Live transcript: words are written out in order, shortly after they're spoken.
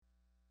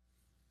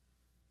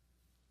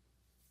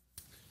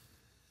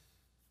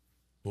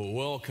Well,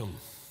 welcome.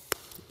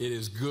 It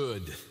is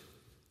good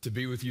to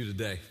be with you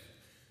today.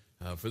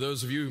 For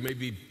those of you who may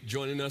be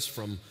joining us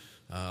from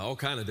all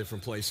kind of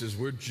different places,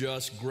 we're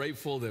just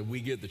grateful that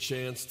we get the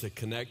chance to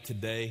connect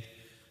today.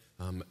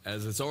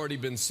 As it's already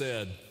been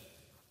said,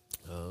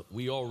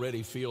 we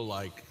already feel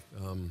like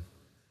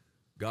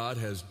God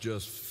has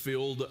just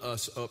filled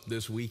us up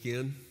this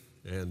weekend,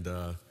 and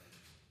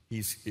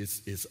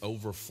it's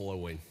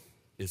overflowing.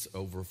 It's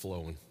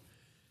overflowing.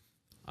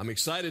 I'm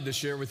excited to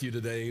share with you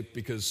today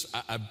because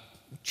I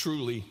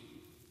truly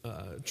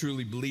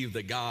believe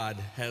that God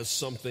has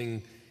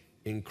something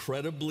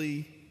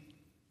incredibly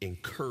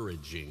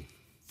encouraging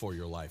for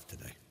your life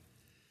today.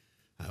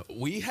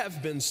 We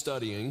have been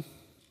studying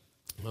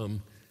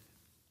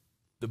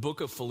the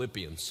book of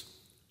Philippians.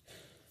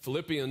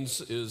 Philippians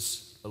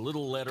is a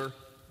little letter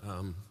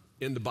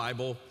in the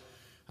Bible.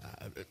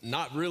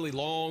 Not really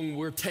long.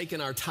 We're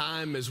taking our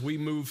time as we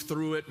move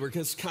through it. We're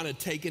just kind of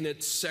taking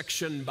it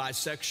section by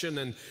section,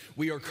 and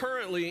we are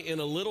currently in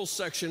a little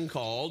section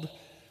called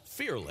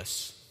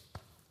Fearless.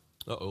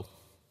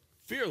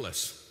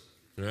 Fearless.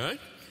 All right?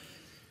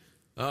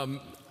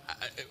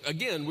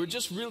 Again, we're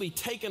just really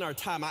taking our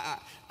time.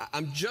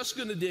 I'm just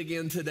going to dig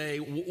in today.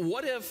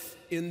 What if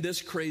in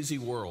this crazy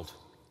world,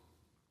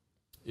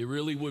 it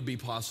really would be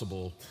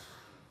possible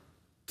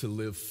to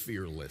live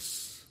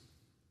fearless?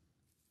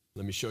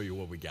 Let me show you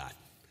what we got.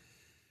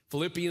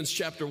 Philippians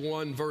chapter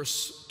 1,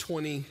 verse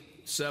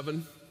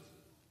 27.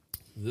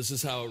 This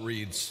is how it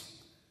reads.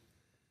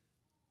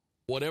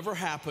 Whatever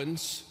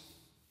happens,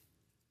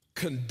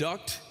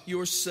 conduct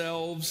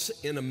yourselves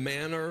in a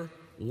manner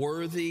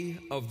worthy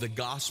of the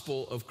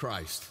gospel of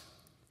Christ.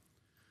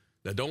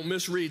 Now, don't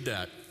misread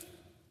that.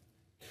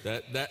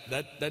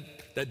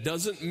 That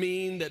doesn't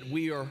mean that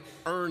we are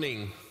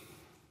earning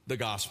the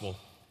gospel,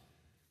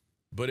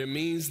 but it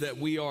means that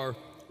we are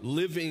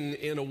living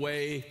in a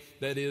way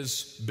that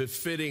is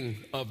befitting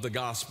of the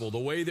gospel. The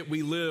way that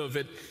we live,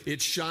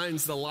 it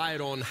shines the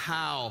light on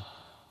how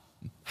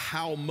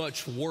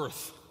much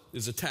worth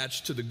is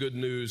attached to the good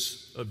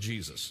news of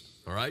Jesus.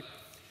 All right?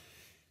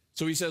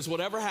 So he says,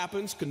 whatever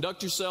happens,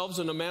 conduct yourselves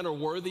in a manner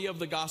worthy of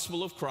the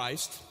gospel of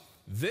Christ.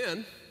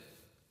 Then,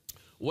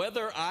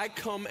 whether I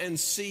come and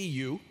see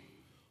you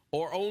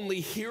or only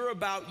hear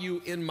about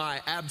you in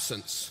my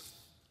absence,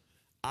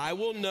 I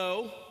will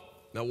know.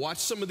 Now watch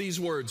some of these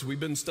words we've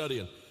been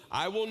studying.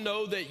 I will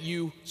know that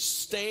you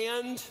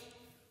stand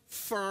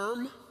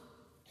firm,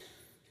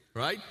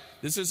 right?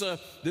 This is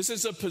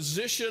a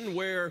position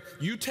where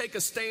you take a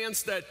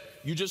stance that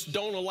you just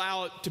don't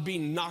allow it to be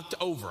knocked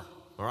over,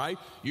 all right?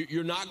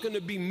 You're not going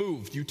to be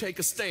moved. You take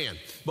a stand.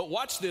 But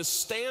watch this.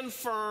 Stand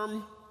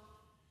firm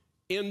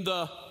in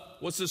the,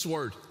 what's this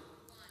word?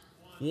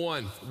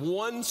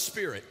 One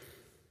spirit.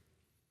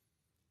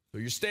 So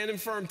you're standing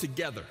firm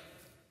together,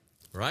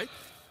 right?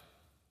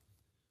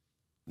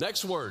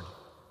 Next word,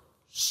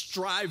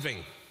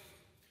 striving.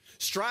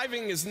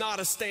 Striving is not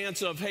a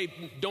stance of, hey,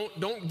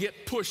 don't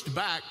get pushed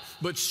back,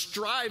 but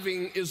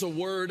striving is a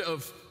word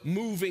of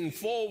moving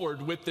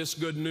forward with this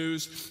good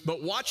news.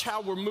 But watch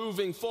how we're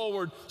moving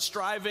forward,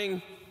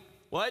 striving,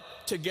 what?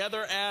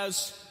 Together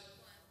as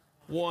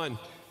one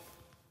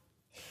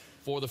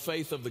for the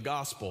faith of the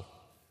gospel.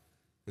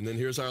 And then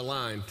here's our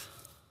line,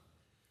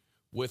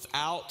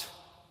 without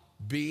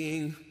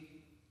being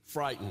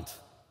frightened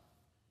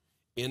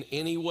in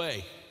any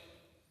way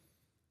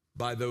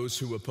by those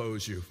who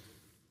oppose you.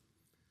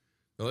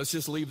 Now let's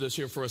just leave this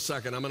here for a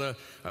second. I'm gonna,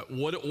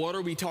 what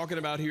are we talking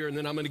about here? And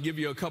then I'm gonna give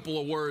you a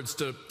couple of words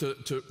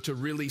to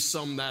really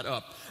sum that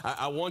up.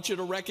 I want you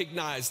to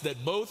recognize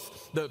that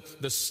both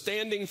the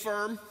standing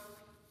firm,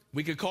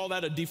 we could call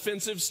that a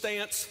defensive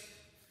stance.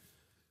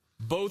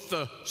 Both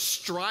the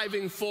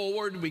striving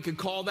forward, we could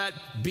call that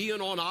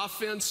being on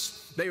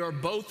offense. They are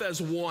both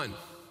as one.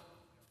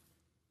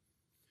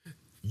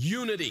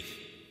 Unity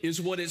is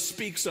what it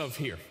speaks of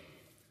here.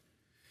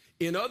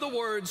 In other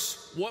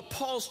words, what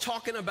Paul's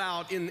talking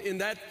about in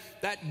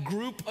that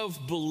group of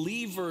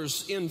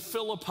believers in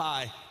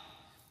Philippi,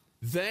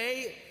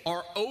 they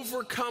are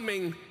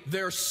overcoming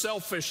their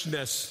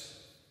selfishness.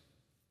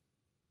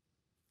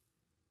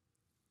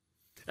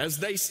 As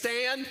they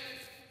stand,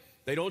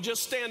 they don't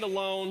just stand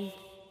alone,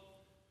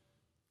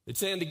 they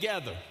stand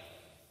together.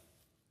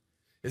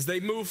 As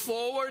they move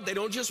forward, they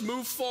don't just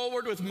move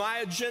forward with my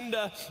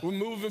agenda, we're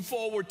moving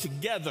forward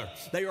together.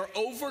 They are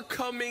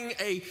overcoming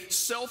a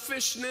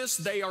selfishness.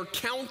 They are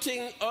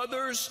counting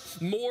others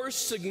more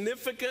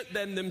significant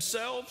than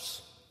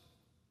themselves.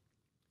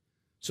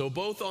 So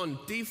both on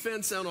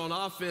defense and on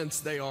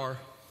offense,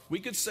 we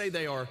could say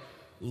they are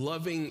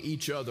loving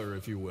each other,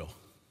 if you will.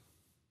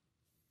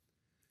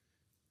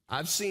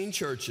 I've seen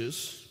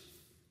churches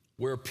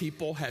where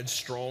people had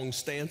strong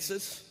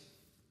stances.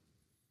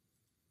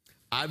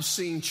 I've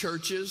seen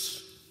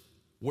churches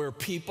where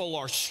people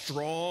are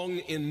strong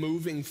in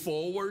moving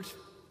forward,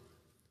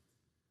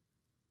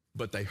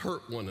 but they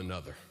hurt one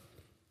another.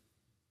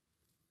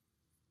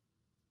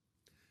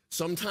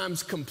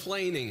 Sometimes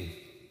complaining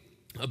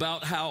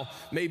about how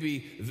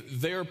maybe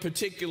their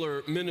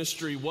particular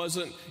ministry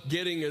wasn't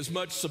getting as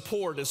much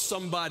support as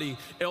somebody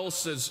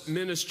else's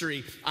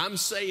ministry. I'm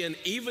saying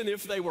even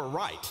if they were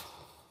right,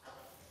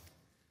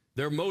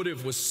 their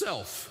motive was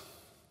self.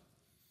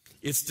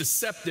 It's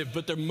deceptive,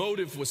 but their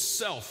motive was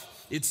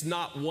self. It's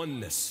not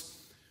oneness.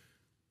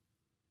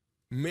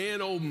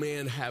 Man, oh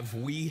man, have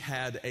we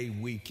had a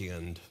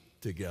weekend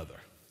together.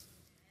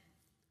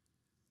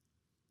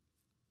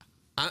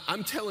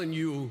 I'm telling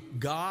you,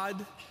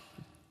 God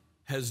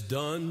has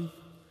done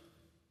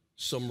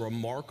some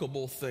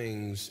remarkable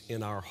things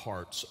in our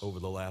hearts over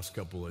the last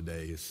couple of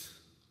days.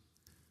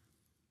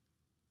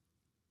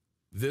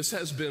 This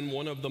has been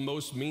one of the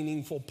most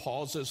meaningful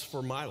pauses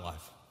for my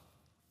life.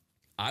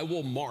 I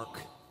will mark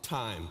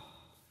time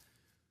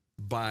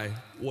by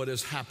what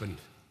has happened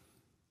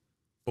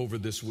over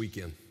this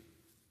weekend.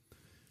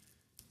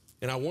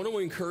 And I want to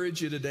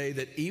encourage you today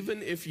that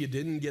even if you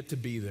didn't get to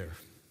be there,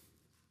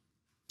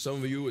 some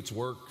of you it's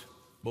work,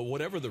 but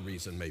whatever the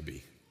reason may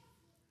be,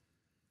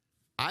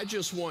 I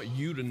just want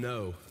you to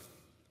know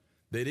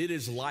that it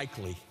is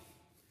likely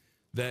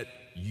that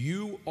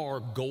you are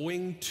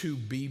going to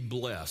be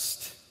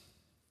blessed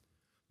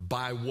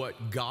by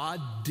what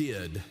God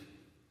did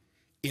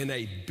in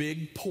a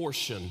big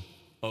portion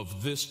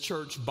of this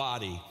church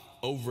body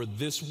over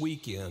this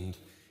weekend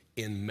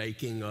in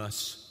making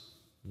us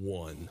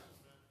one.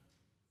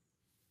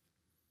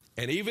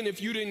 And even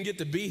if you didn't get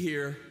to be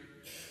here,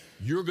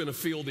 you're going to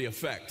feel the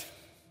effect.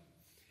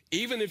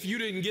 Even if you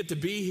didn't get to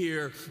be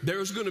here,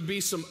 there's going to be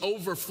some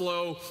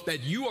overflow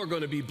that you are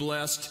going to be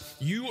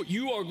blessed.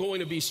 You are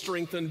going to be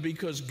strengthened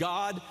because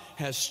God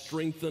has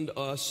strengthened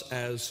us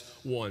as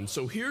one.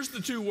 So here's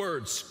the two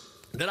words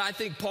that I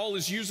think Paul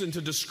is using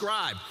to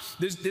describe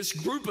this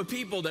group of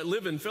people that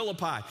live in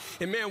Philippi.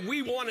 And man,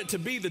 we want it to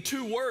be the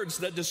two words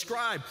that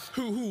describe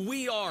who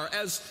we are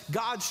as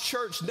God's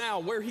church now,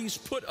 where he's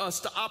put us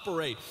to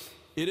operate.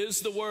 It is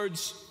the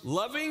words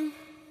loving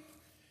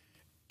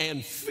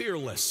and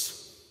fearless.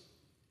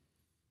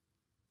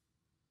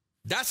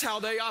 That's how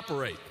they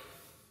operate.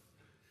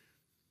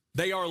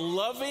 They are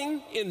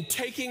loving in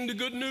taking the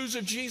good news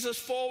of Jesus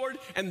forward,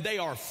 and they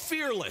are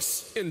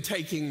fearless in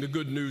taking the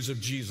good news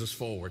of Jesus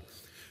forward.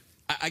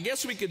 I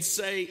guess we could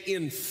say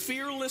in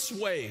fearless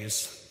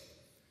ways,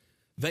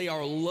 they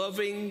are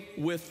loving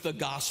with the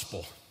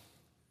gospel.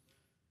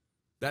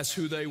 That's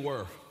who they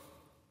were.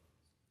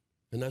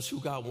 And that's who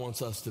God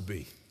wants us to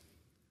be.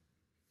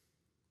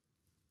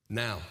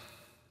 Now,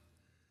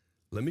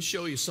 let me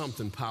show you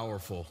something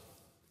powerful.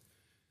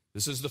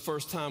 This is the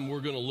first time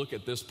we're going to look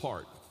at this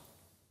part.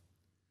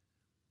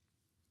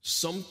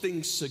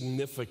 Something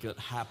significant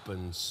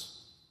happens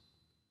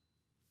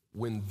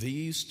when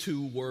these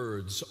two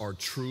words are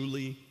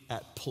truly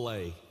at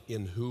play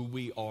in who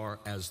we are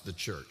as the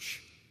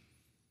church.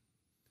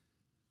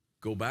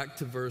 Go back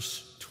to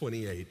verse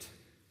 28,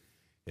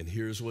 and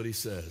here's what he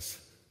says.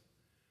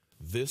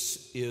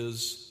 This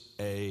is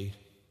a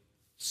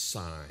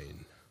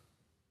sign.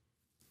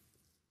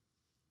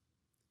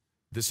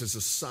 This is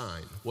a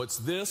sign. What's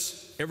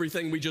this?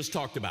 Everything we just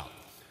talked about.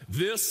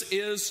 This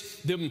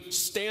is them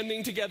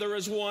standing together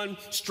as one,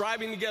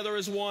 striving together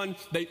as one.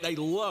 They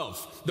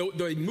love.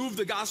 They move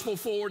the gospel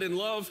forward in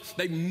love.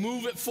 They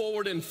move it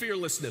forward in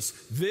fearlessness.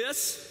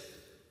 This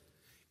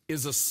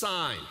is a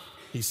sign,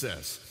 he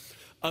says.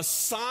 A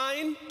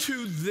sign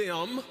to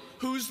them.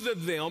 Who's the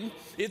them?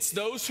 It's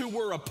those who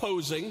were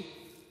opposing.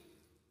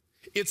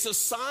 It's a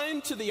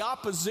sign to the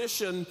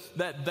opposition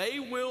that they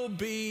will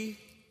be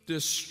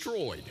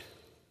destroyed.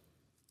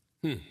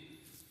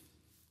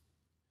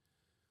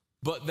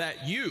 But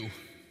that you,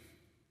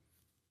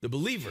 the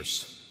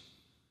believers,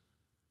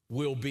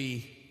 will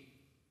be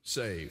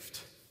saved,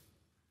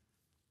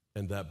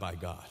 and that by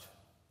God.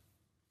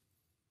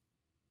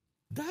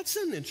 That's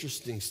an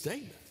interesting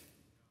statement.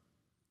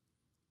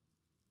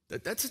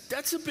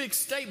 That's a big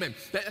statement.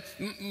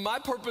 My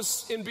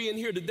purpose in being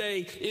here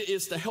today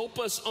is to help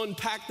us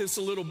unpack this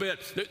a little bit.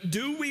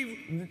 Do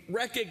we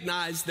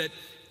recognize that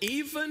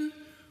even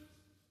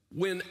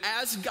when,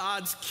 as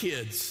God's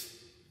kids,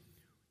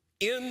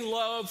 in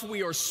love,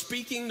 we are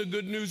speaking the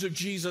good news of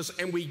Jesus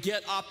and we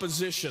get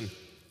opposition,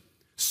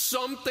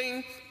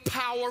 something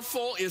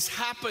powerful is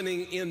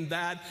happening in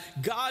that?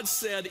 God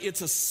said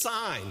it's a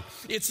sign.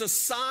 It's a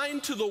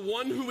sign to the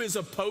one who is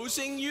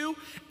opposing you,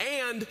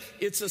 and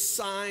it's a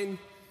sign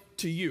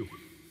to you.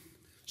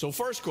 So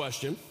first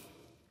question,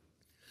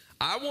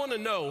 I want to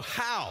know,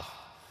 how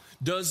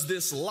does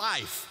this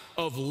life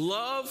of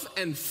love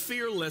and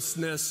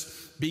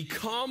fearlessness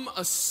become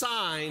a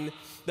sign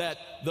that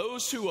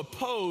those who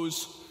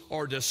oppose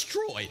are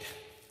destroyed?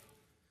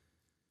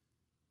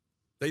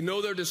 They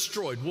know they're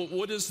destroyed.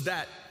 What does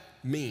that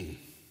mean?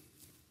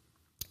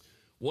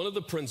 One of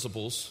the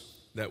principles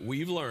that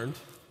we've learned,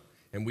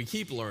 and we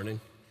keep learning,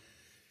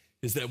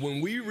 is that when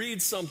we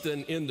read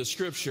something in the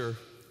scripture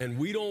and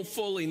we don't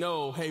fully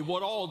know, hey,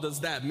 what all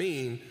does that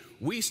mean?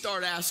 We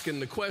start asking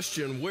the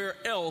question, where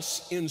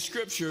else in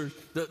scripture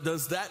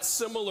does that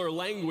similar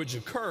language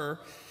occur?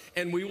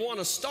 And we want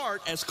to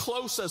start as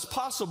close as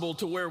possible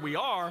to where we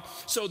are.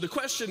 So the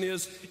question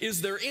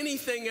is there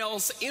anything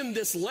else in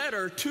this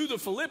letter to the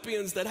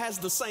Philippians that has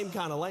the same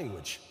kind of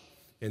language?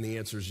 And the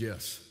answer is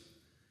yes.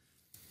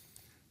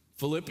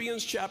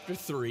 Philippians chapter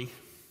 3,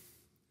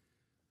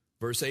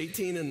 verse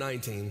 18 and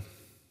 19,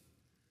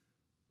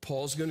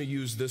 Paul's going to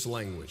use this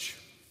language.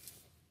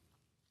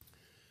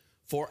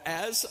 For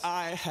as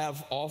I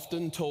have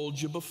often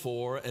told you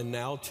before and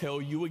now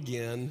tell you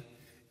again,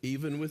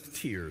 even with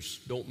tears,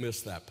 don't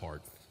miss that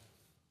part.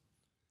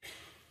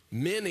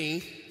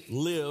 Many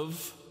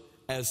live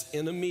as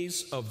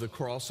enemies of the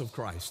cross of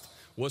Christ.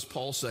 What's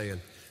Paul saying?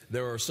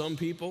 There are some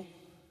people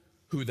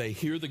who they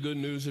hear the good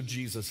news of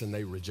Jesus and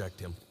they reject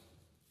him.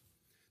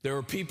 There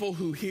are people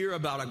who hear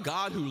about a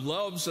God who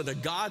loves and a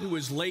God who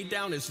has laid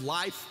down his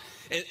life,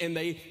 and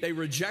they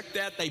reject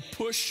that. They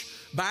push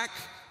back.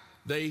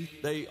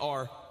 They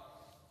are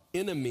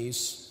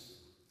enemies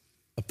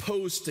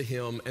opposed to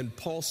him, and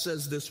Paul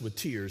says this with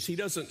tears. He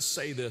doesn't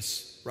say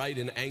this, right,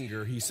 in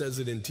anger. He says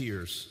it in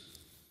tears.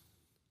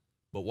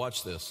 But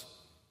watch this.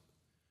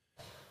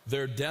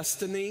 Their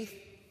destiny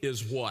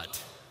is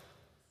what?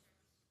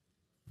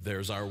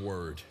 There's our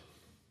word.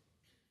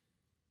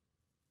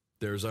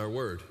 There's our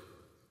word.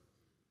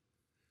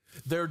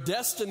 Their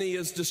destiny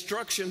is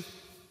destruction.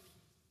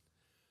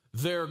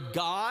 Their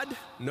God,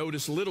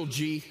 notice little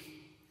g,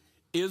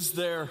 is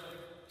their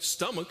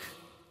stomach,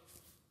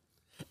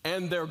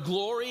 and their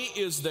glory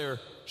is their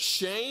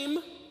shame.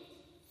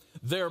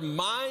 Their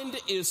mind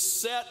is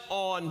set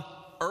on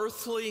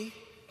earthly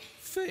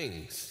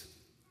things.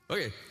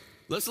 Okay,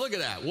 let's look at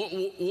that.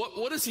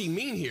 What does he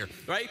mean here,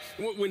 right?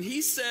 When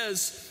he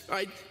says,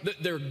 right,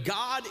 that their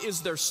God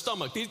is their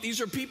stomach, these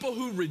are people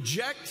who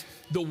reject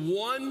the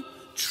one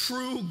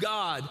true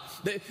God.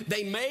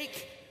 They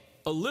make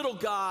a little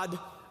God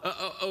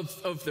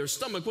of their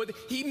stomach. What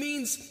he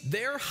means,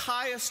 their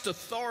highest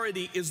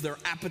authority is their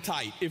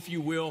appetite, if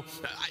you will.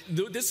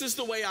 This is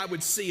the way I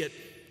would see it.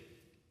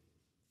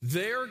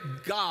 Their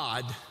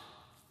God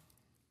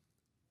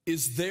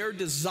is their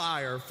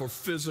desire for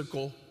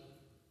physical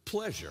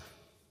pleasure.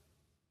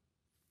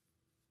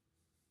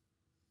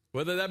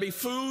 Whether that be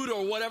food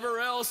or whatever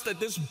else that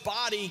this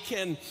body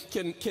can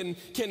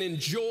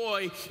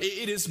enjoy,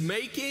 it is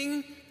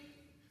making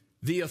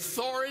the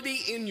authority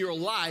in your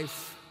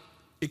life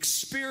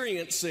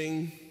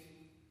experiencing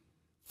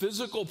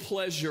physical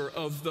pleasure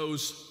of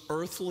those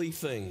earthly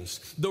things.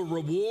 The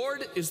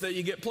reward is that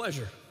you get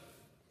pleasure.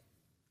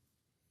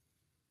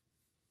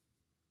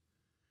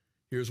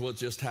 Here's what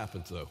just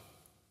happened, though.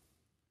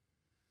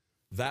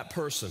 That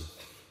person,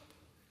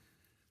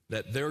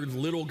 that their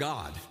little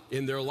God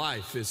in their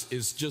life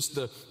is just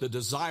the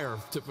desire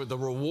for the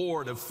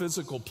reward of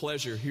physical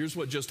pleasure. Here's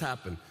what just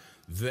happened.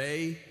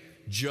 They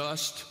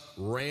just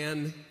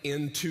ran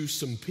into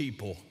some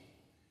people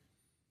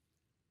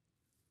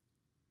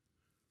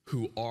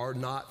who are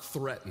not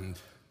threatened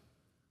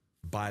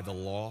by the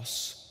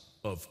loss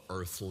of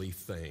earthly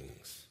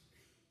things.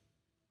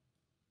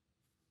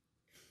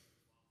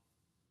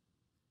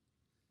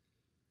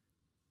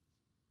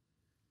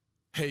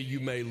 Hey,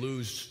 you may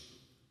lose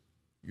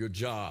your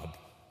job,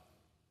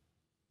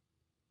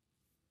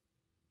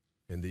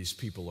 and these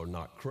people are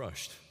not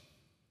crushed.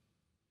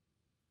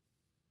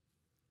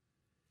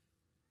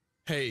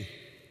 Hey,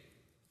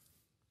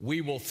 we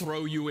will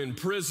throw you in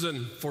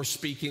prison for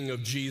speaking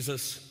of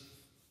Jesus.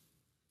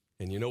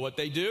 And you know what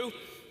they do?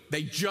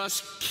 They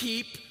just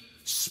keep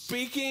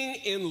speaking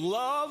in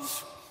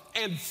love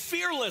and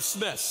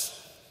fearlessness.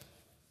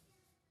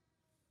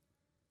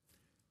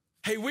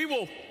 Hey, we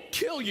will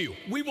kill you.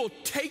 We will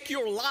take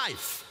your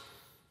life.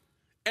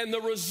 And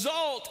the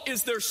result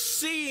is they're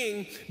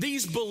seeing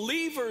these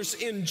believers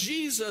in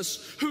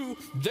Jesus who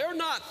they're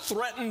not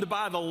threatened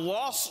by the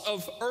loss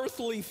of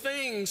earthly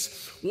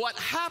things. What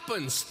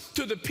happens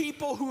to the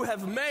people who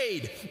have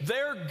made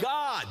their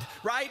God,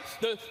 right?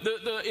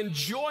 The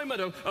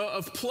enjoyment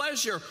of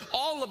pleasure,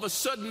 all of a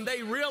sudden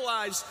they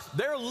realize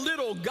their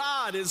little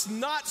God is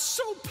not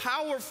so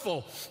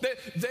powerful.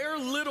 Their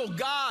little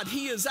God,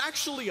 he is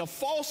actually a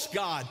false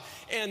God.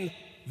 And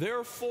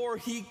therefore,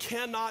 he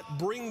cannot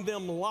bring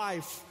them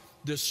life.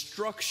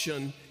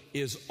 Destruction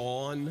is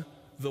on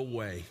the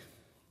way.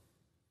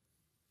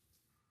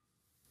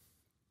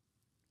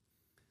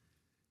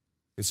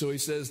 And so he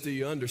says, do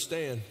you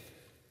understand?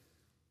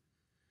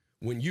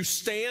 When you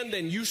stand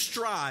and you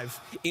strive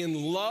in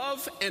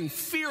love and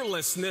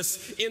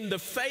fearlessness in the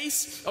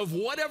face of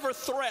whatever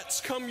threats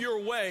come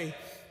your way,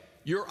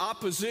 your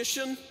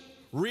opposition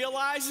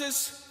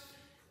realizes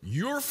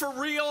you're for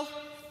real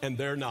and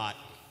they're not.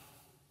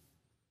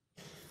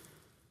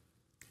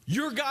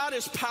 Your God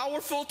is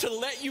powerful to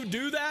let you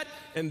do that,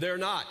 and they're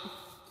not.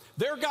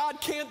 Their God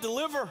can't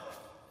deliver.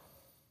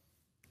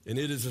 And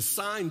it is a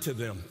sign to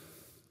them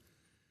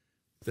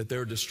that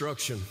their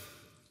destruction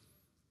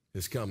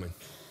is coming.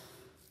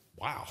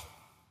 Wow.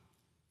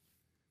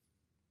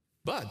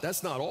 But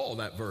that's not all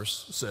that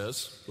verse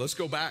says. Let's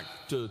go back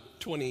to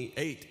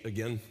 28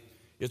 again.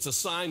 It's a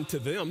sign to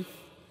them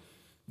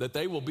that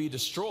they will be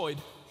destroyed,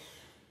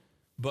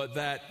 but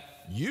that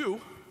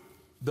you,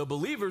 the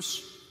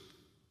believers,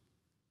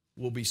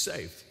 will be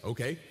saved.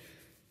 Okay,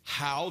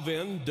 how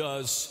then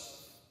does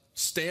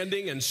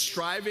standing and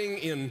striving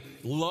in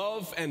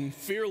love and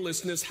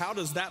fearlessness, how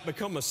does that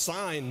become a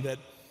sign that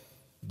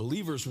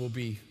believers will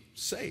be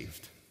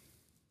saved?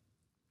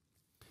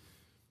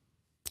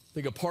 I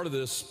think a part of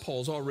this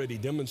Paul's already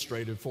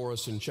demonstrated for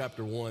us in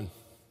chapter 1.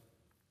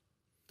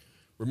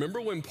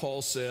 Remember when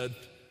Paul said,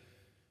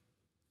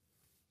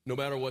 no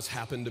matter what's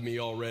happened to me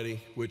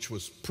already, which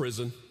was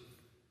prison,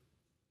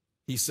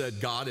 he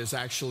said God has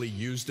actually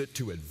used it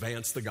to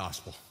advance the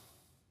gospel.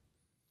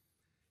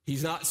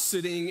 He's not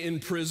sitting in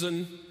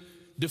prison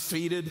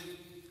defeated,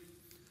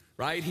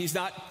 right? He's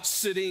not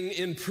sitting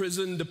in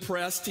prison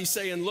depressed. He's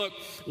saying, look,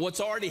 what's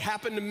already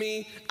happened to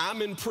me,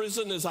 I'm in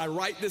prison as I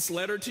write this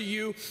letter to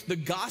you. The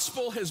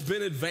gospel has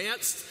been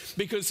advanced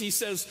because he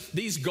says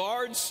these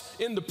guards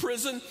in the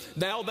prison,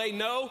 now they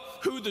know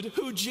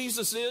who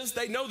Jesus is.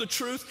 They know the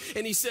truth.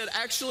 And he said,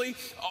 actually,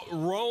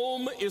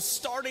 Rome is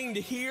starting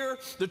to hear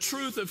the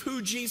truth of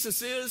who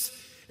Jesus is.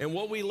 And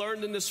what we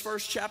learned in this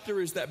first chapter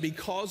is that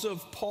because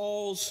of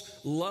Paul's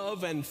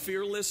love and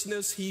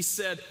fearlessness, he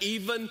said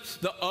even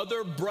the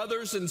other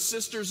brothers and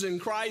sisters in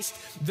Christ,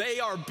 they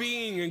are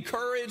being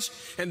encouraged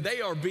and they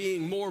are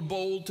being more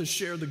bold to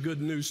share the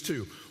good news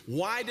too.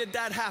 Why did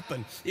that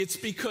happen? It's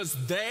because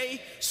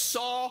they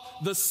saw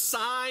the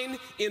sign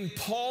in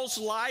Paul's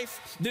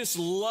life, this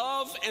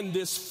love and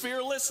this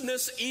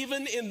fearlessness,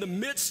 even in the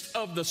midst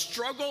of the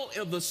struggle,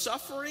 of the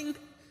suffering.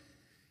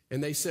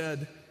 And they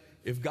said,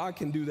 if God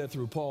can do that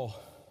through Paul,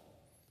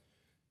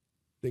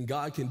 then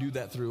God can do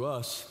that through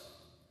us.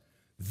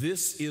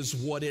 This is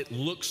what it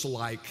looks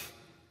like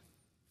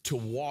to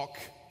walk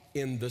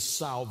in the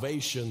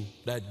salvation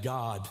that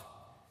God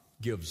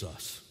gives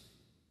us.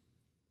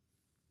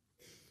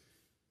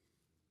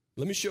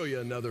 Let me show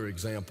you another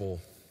example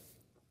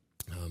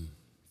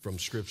from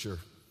Scripture,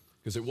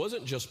 because it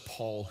wasn't just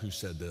Paul who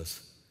said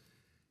this.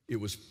 It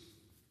was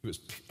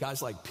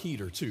guys like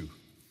Peter too.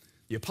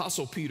 The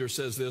Apostle Peter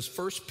says this,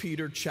 1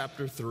 Peter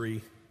chapter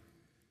 3,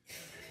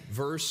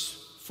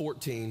 verse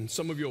 14.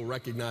 Some of you will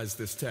recognize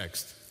this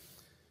text.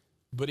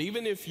 But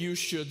even if you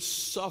should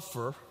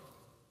suffer,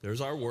 there's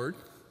our word,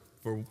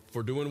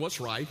 for doing what's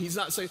right. He's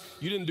not saying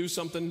you didn't do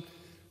something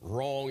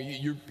wrong.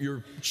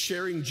 You're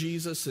sharing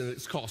Jesus and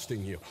it's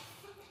costing you.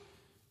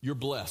 You're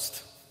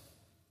blessed.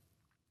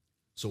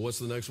 So what's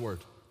the next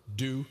word?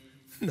 Do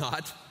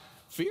not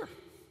fear.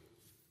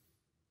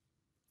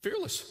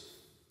 Fearless.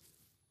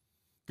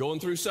 Going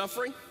through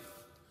suffering,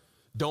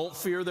 don't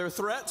fear their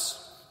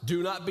threats.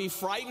 Do not be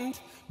frightened,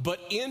 but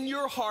in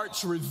your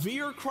hearts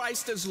revere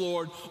Christ as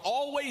Lord.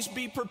 Always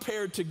be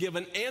prepared to give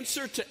an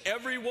answer to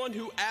everyone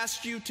who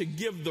asks you to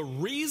give the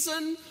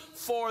reason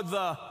for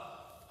the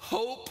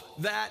hope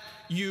that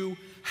you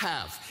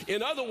have.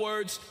 In other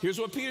words, here's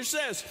what Peter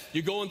says.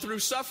 You're going through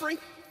suffering?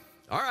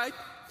 All right.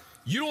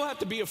 You don't have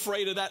to be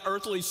afraid of that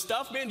earthly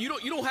stuff, man. You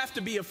don't have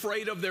to be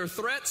afraid of their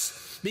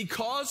threats.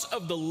 Because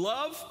of the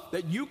love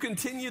that you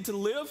continue to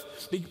live,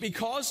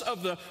 because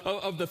of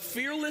the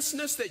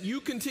fearlessness that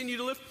you continue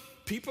to live,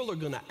 people are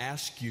going to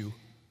ask you,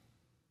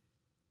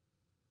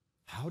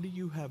 how do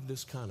you have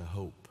this kind of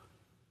hope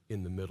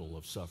in the middle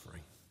of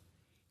suffering?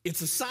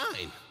 It's a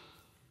sign.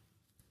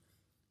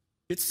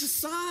 It's a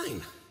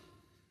sign.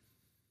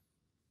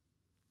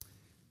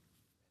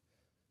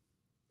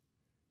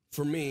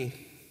 For me,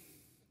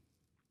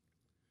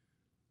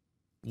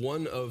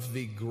 one of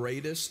the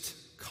greatest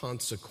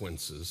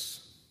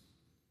consequences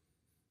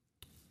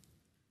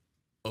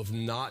of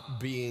not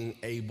being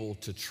able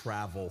to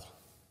travel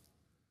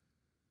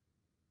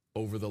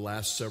over the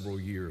last several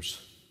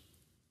years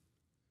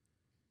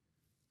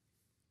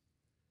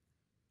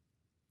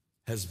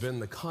has been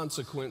the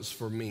consequence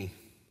for me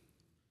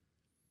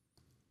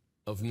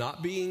of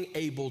not being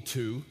able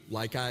to,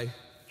 like I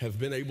have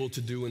been able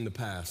to do in the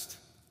past,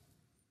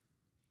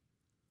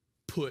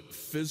 put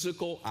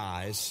physical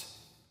eyes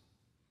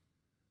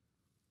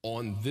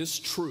on this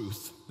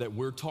truth that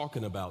we're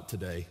talking about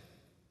today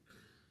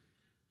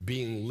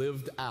being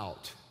lived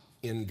out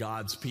in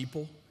God's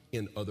people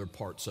in other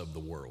parts of the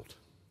world.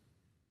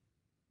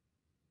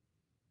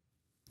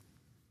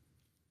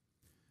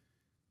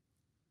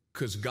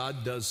 Because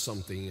God does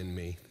something in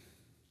me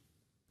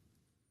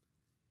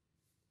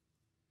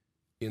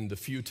in the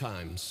few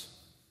times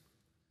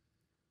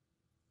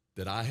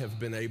that I have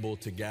been able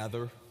to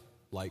gather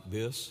like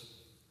this.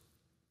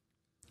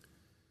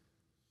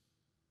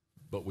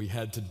 But we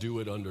had to do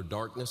it under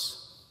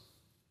darkness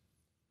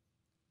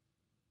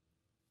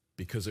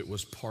because it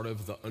was part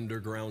of the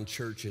underground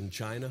church in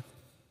China.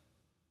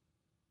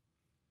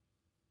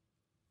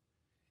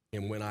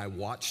 And when I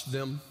watched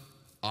them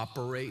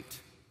operate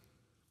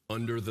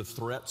under the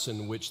threats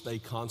in which they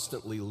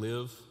constantly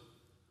live,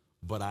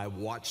 but I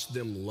watched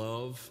them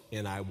love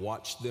and I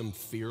watched them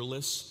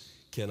fearless,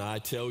 can I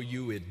tell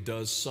you it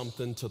does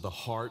something to the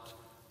heart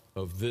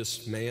of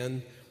this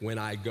man when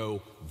I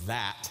go,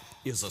 that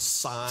is a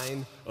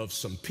sign of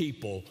some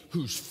people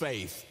whose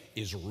faith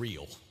is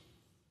real.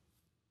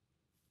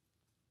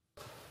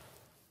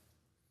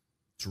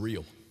 It's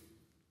real.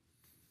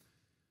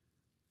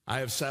 I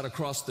have sat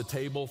across the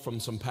table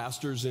from some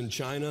pastors in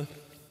China,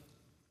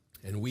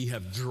 and we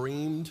have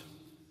dreamed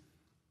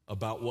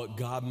about what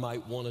God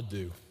might want to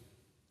do.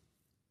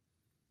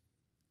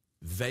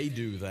 They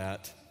do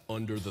that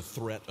under the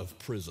threat of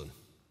prison.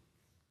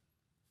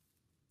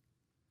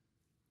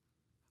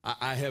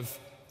 I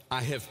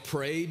have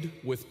prayed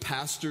with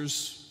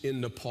pastors in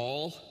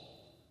Nepal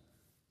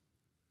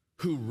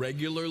who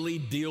regularly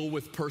deal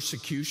with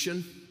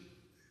persecution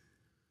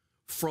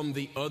from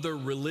the other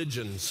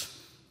religions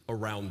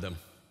around them.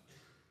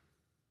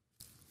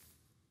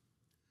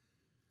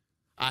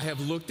 I have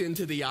looked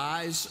into the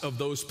eyes of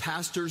those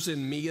pastors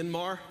in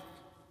Myanmar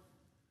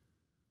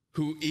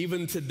who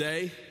even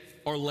today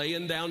are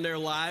laying down their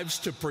lives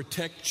to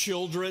protect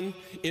children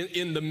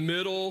in the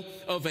middle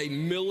of a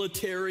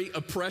military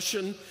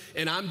oppression.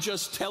 And I'm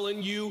just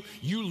telling you,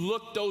 you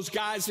look those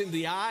guys in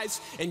the eyes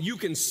and you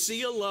can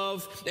see a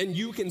love and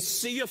you can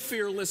see a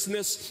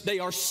fearlessness. They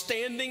are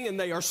standing and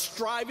they are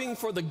striving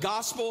for the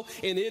gospel,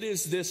 and it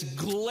is this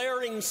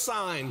glaring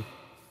sign.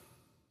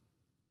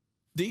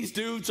 These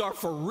dudes are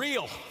for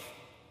real.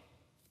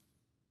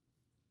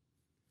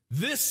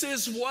 This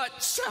is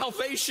what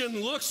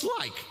salvation looks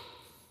like.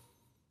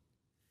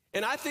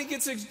 And I think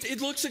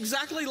it looks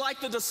exactly like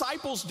the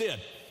disciples did.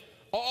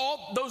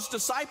 All those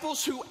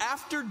disciples who,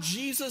 after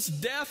Jesus'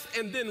 death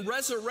and then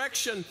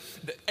resurrection,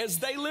 as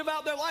they live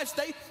out their lives,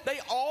 they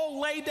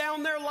all lay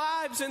down their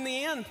lives in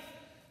the end.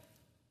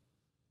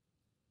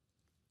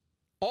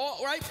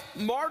 All right,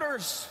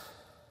 martyrs.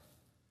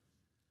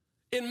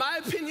 In my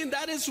opinion,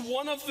 that is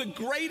one of the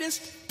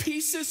greatest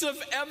pieces of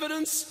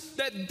evidence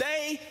that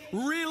they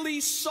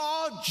really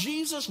saw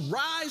Jesus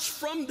rise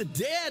from the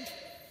dead.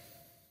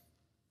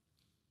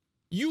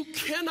 You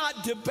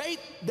cannot debate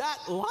that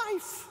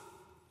life.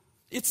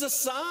 It's a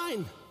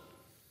sign.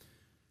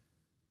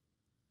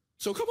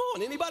 So come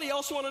on, anybody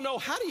else want to know,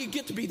 how do you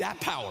get to be that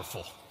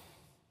powerful?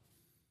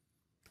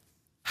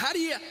 How do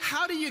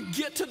you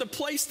get to the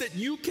place that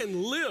you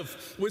can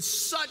live with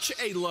such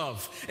a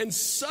love and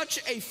such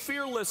a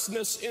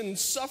fearlessness in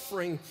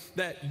suffering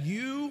that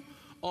you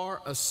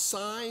are a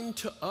sign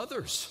to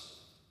others?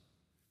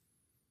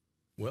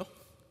 Well,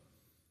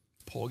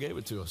 Paul gave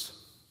it to us.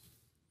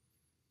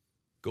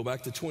 Go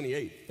back to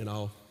 28, and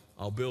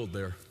I'll build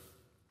there.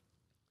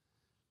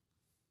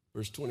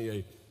 Verse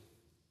 28.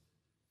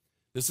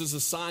 This is a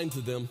sign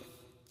to them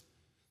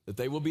that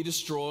they will be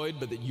destroyed,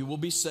 but that you will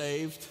be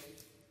saved.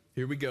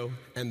 Here we go.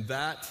 And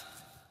that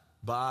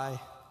by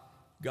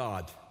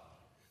God.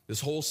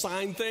 This whole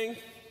sign thing,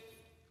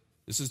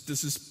 this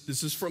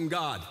is from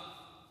God.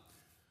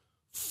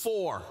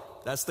 For,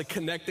 that's the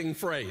connecting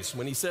phrase.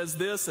 When he says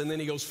this and then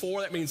he goes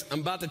for, that means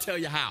I'm about to tell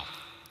you how.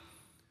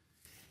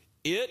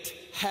 It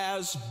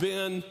has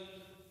been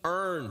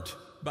earned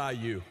by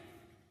you. Is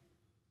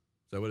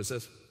that what it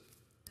says?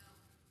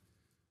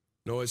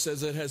 No, it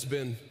says it has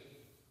been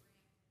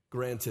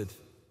granted.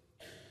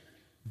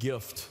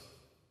 Gift.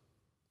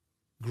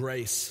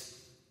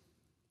 Grace.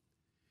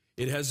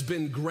 It has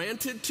been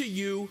granted to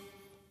you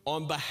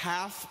on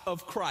behalf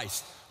of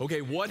Christ. Okay,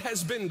 what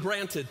has been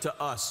granted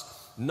to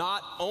us?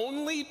 Not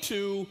only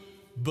to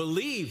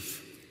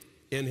believe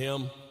in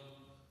him,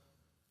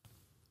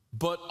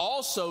 but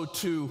also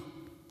to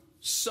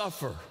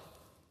suffer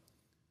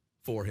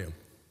for him.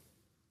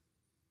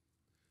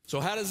 So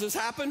how does this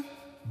happen?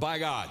 By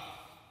God.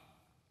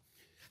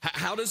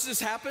 How does this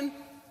happen?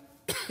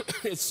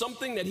 It's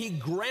something that he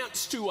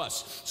grants to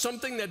us,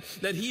 something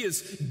that he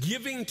is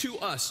giving to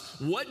us.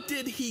 What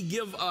did he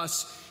give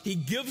us? He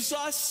gives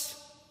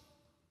us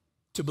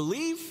to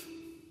believe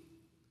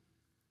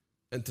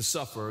and to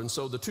suffer. And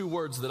so the two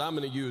words that I'm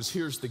going to use,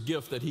 here's the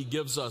gift that he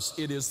gives us.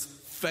 It is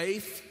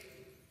faith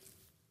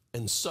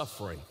and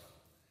suffering.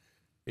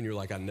 And you're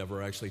like, I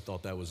never actually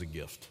thought that was a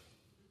gift.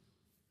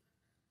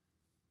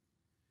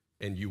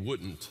 And you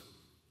wouldn't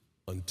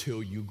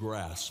until you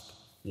grasp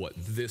what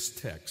this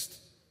text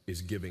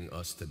is giving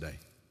us today.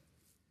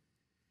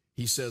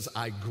 He says,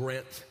 I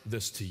grant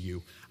this to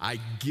you. I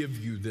give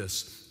you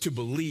this to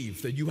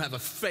believe that you have a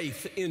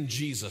faith in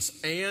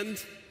Jesus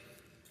and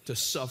to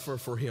suffer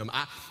for him.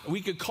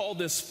 We could call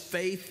this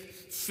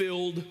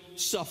faith-filled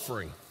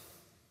suffering.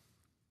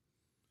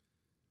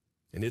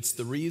 And it's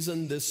the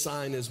reason this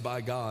sign is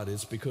by God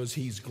is because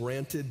he's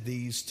granted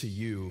these to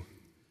you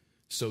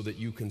so that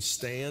you can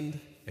stand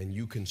and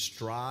you can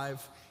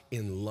strive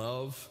in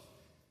love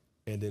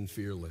and in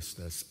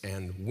fearlessness.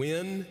 And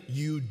when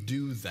you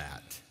do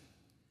that,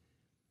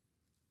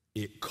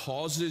 it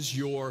causes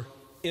your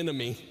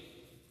enemy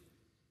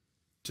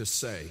to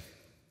say,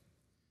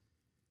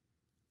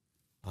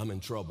 I'm in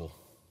trouble.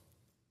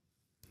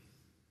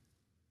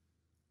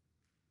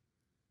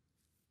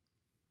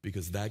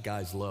 Because that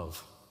guy's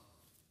love,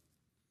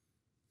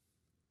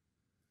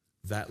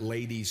 that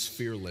lady's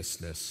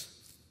fearlessness,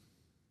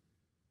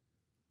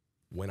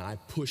 when I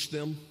push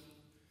them,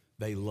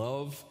 they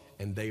love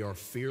and they are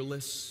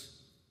fearless,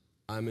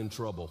 I'm in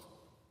trouble.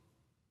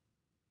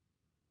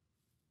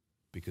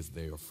 Because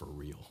they are for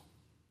real.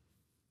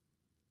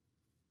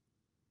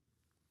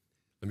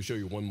 Let me show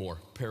you one more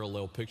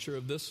parallel picture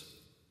of this.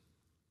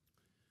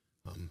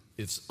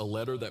 It's a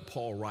letter that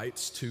Paul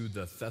writes to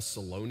the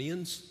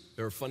Thessalonians.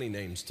 There are funny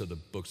names to the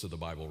books of the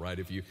Bible, right?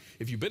 If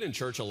you've been in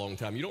church a long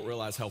time, you don't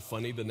realize how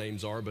funny the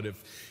names are. But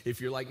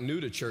if you're like new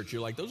to church,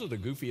 you're like, those are the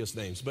goofiest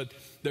names. But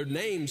they're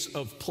names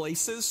of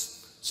places.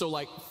 So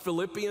like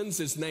Philippians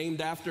is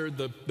named after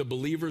the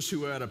believers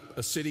who are at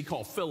a city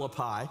called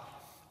Philippi.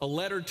 A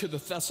letter to the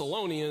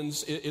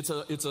Thessalonians, it's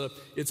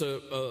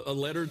a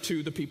letter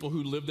to the people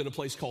who lived in a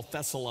place called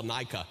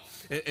Thessalonica.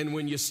 And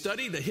when you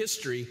study the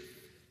history,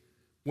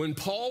 when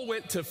Paul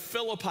went to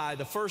Philippi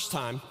the first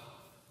time,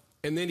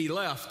 and then he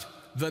left,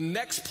 the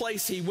next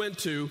place he went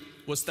to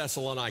was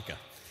Thessalonica.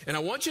 And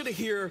I want you to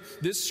hear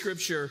this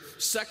scripture,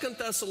 2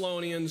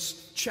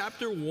 Thessalonians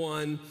chapter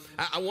 1.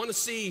 I want to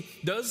see,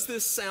 does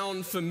this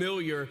sound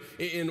familiar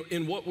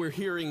in what we're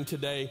hearing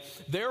today?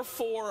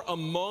 Therefore,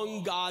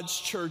 among God's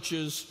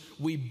churches,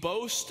 we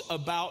boast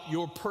about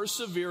your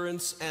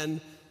perseverance and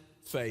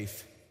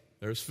faith.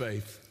 There's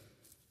faith.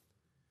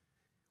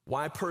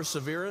 Why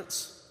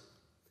perseverance?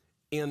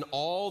 In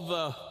all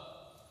the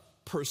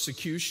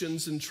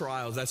persecutions and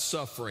trials, that's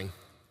suffering.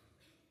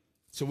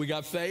 So we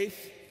got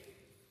faith,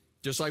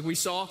 just like we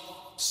saw,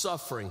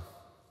 suffering.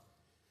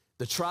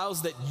 The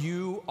trials that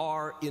you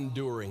are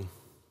enduring.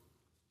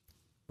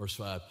 Verse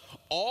 5.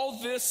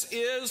 All this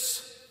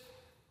is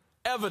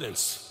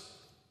evidence.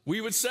 We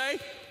would say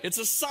it's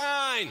a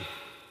sign.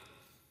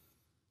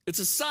 It's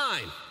a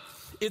sign.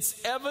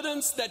 It's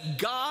evidence that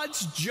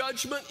God's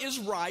judgment is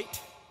right,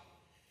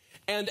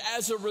 and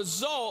as a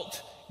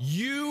result,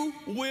 you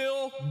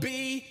will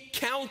be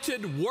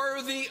counted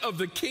worthy of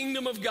the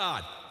kingdom of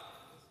God.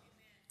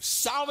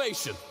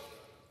 Salvation.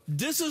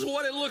 This is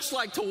what it looks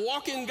like to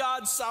walk in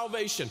God's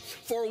salvation,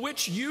 for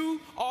which you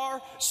are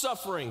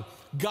suffering.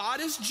 God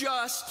is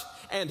just,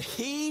 and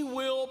he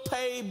will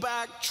pay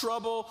back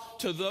trouble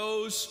to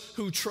those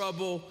who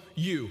trouble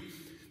you.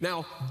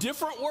 Now,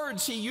 different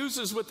words he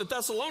uses with the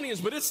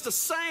Thessalonians, but it's the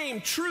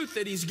same truth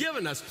that he's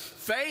given us.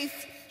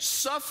 Faith,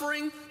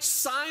 suffering,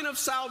 sign of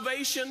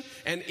salvation,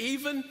 and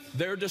even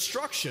their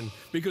destruction,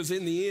 because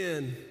in the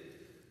end,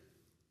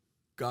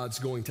 God's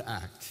going to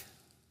act.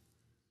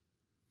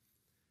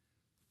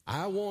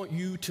 I want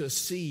you to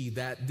see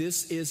that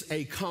this is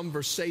a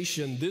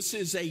conversation, this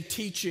is a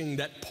teaching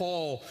that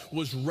Paul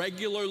was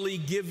regularly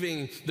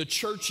giving the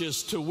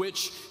churches to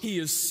which he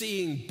is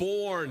seeing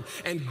born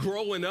and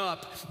growing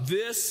up.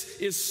 This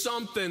is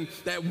something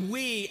that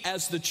we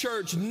as the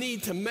church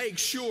need to make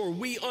sure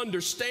we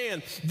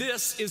understand.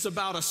 This is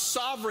about a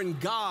sovereign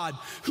God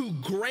who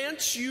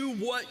grants you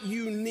what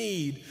you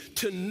need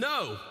to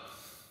know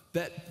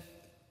that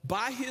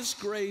by his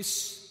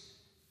grace,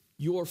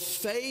 your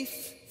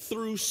faith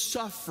through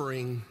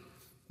suffering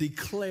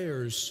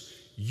declares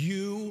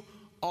you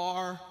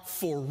are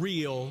for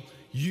real,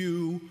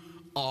 you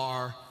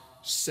are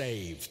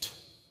saved.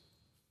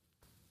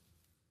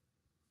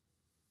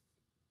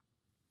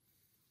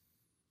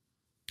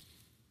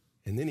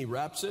 And then he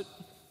wraps it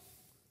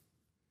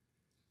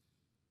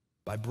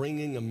by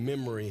bringing a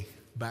memory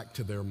back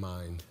to their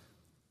mind.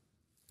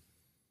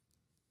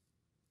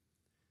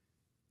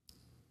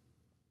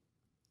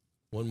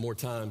 One more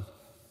time.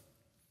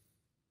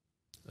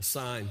 A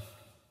sign.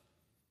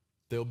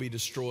 They'll be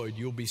destroyed.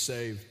 You'll be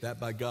saved. That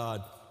by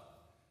God.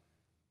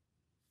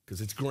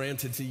 Because it's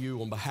granted to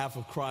you on behalf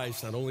of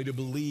Christ, not only to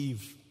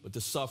believe, but to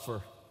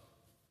suffer.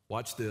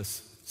 Watch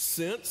this.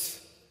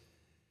 Since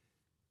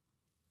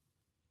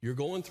you're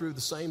going through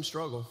the same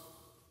struggle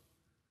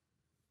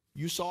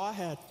you saw I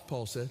had,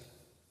 Paul said.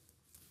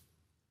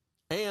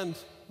 And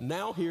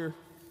now here,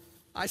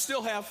 I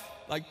still have.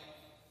 Like,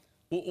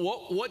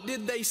 what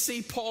did they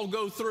see Paul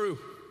go through?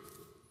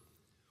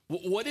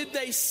 What did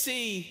they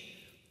see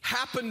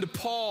happen to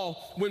Paul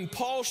when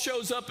Paul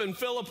shows up in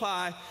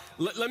Philippi?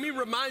 Let me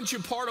remind you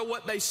part of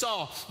what they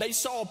saw. They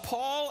saw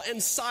Paul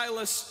and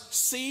Silas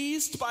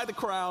seized by the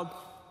crowd,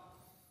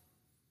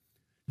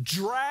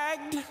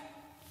 dragged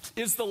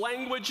is the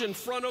language in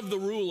front of the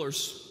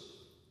rulers.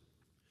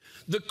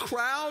 The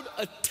crowd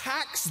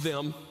attacks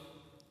them.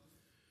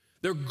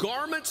 Their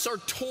garments are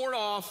torn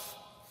off.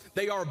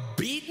 They are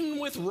beaten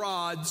with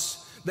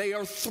rods. They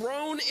are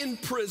thrown in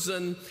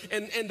prison,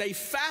 and they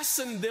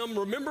fasten them.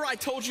 Remember I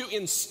told you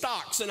in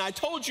stocks, and I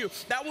told you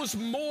that was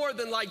more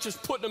than like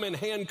just putting them in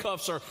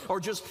handcuffs or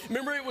just,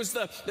 remember it was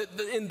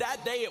in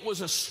that day it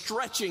was a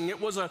stretching,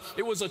 it was a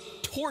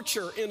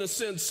torture in a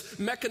sense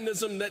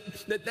mechanism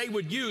that they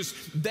would use.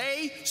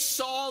 They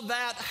saw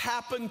that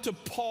happen to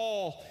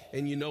Paul,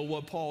 and you know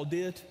what Paul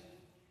did?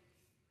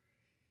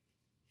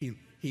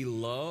 He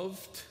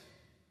loved,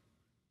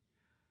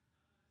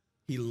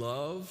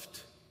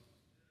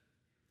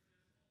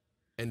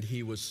 and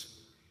he was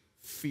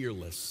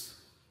fearless.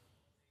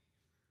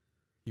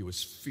 He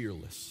was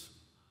fearless.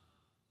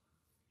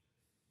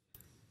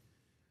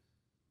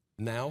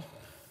 Now,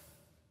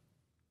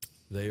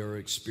 they are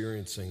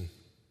experiencing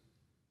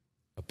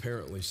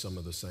apparently some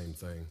of the same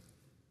thing.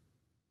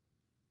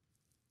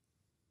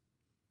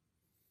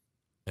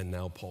 And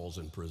now Paul's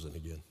in prison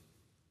again.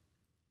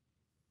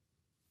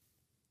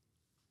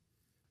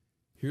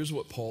 Here's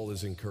what Paul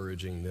is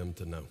encouraging them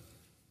to know.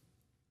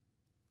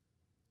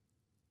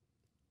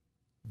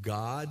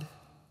 God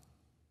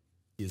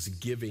is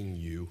giving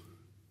you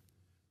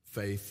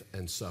faith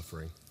and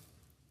suffering,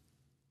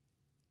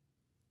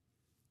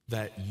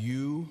 that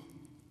you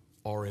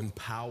are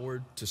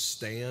empowered to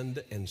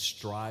stand and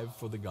strive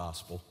for the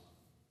gospel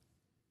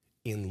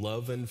in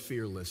love and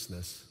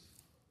fearlessness,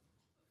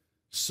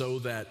 so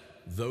that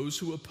those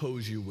who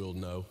oppose you will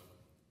know,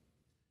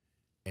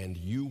 and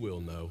you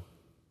will know,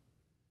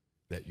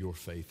 that your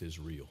faith is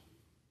real.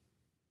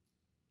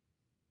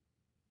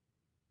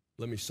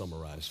 Let me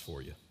summarize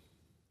for you.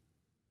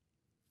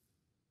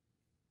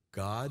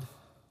 God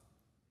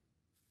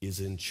is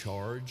in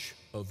charge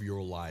of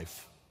your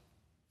life,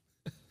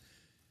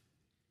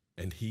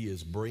 and He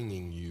is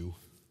bringing you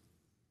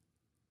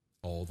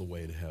all the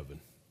way to heaven.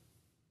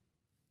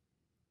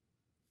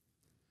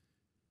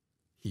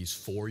 He's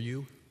for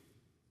you,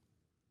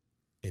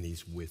 and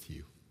He's with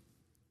you.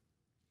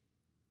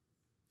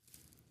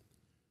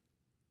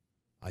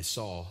 I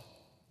saw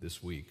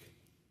this week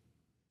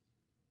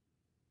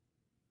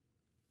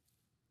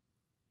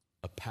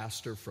a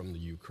pastor from the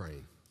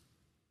Ukraine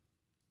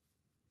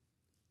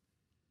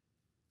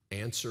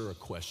answer a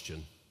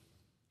question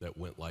that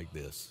went like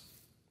this: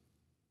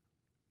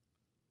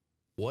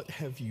 what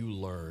have you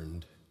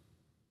learned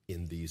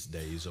in these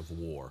days of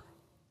war?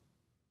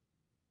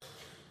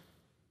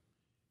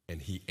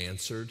 And he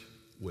answered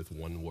with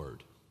one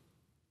word: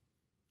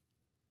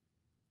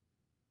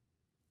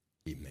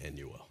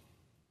 Emmanuel.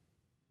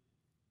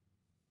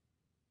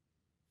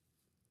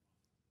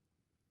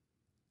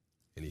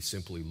 And he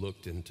simply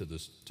looked into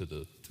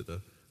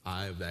the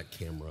eye of that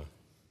camera,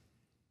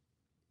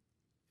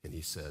 and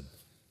he said,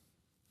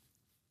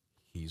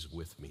 He's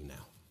with me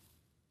now.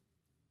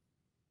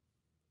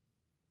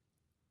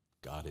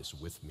 God is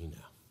with me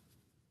now.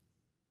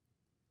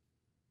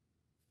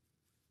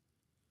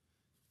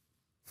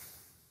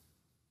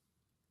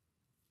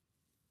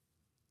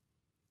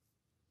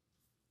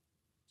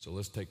 So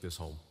let's take this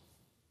home.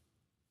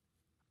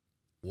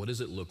 What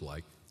does it look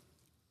like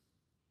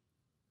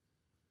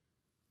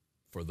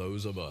for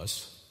those of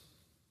us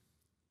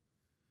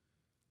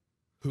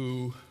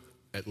who,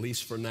 at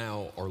least for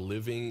now, are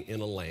living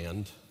in a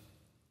land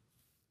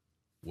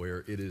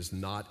where it is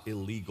not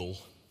illegal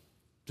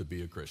to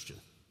be a Christian?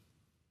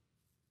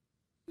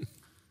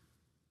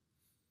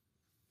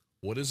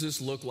 What does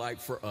this look like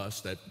for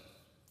us that,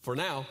 for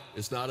now,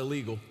 it's not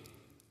illegal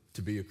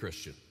to be a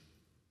Christian?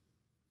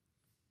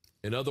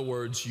 In other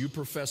words, you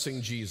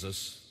professing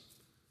Jesus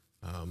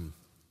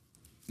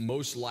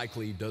most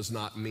likely does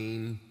not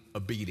mean a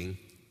beating.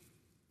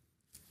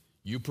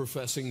 You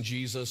professing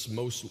Jesus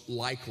most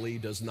likely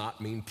does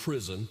not mean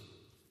prison.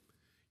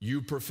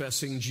 You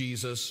professing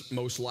Jesus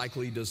most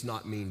likely does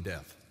not mean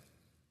death.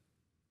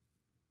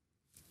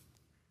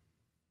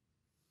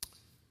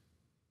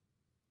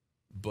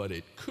 But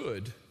it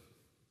could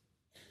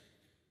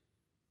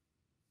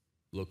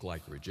look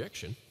like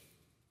rejection.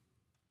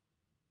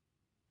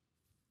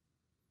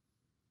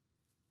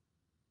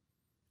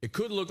 It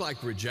could look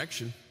like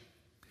rejection.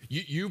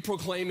 You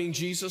proclaiming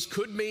Jesus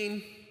could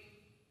mean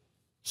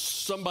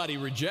somebody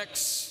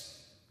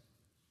rejects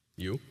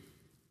you.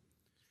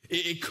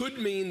 It could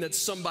mean that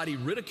somebody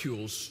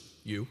ridicules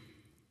you.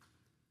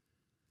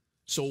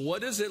 So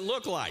what does it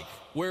look like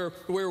where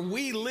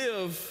we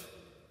live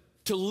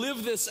to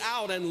live this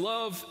out and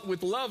love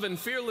with love and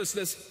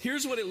fearlessness?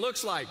 Here's what it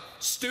looks like.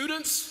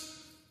 Students,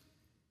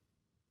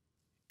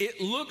 it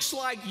looks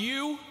like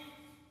you,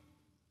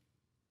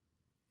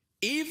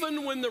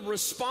 even when the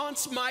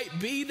response might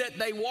be that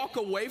they walk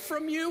away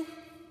from you,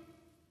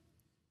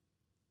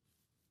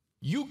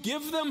 you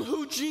give them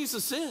who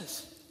Jesus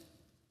is.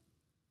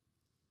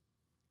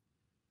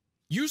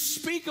 You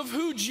speak of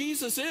who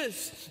Jesus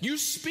is. You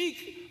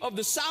speak of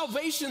the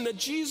salvation that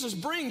Jesus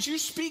brings. You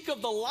speak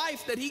of the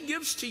life that He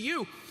gives to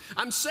you.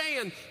 I'm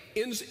saying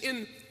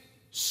in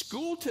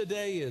school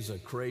today is a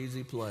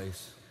crazy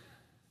place.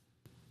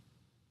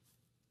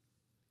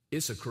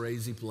 It's a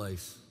crazy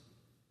place.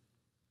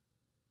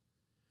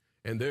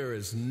 And there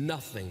is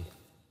nothing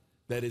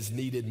that is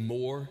needed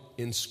more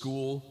in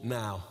school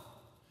now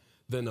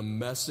than a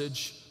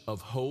message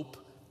of hope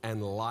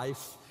and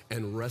life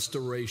and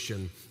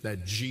restoration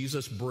that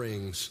Jesus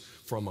brings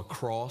from a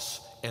cross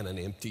and an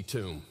empty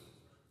tomb.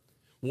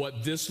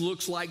 What this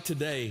looks like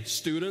today,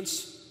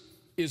 students,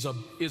 is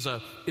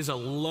a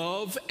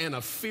love and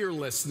a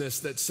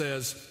fearlessness that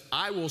says,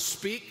 I will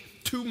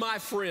speak to my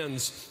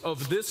friends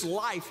of this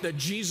life that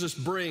Jesus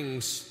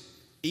brings,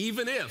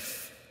 even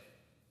if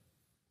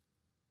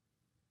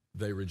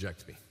they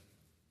reject me.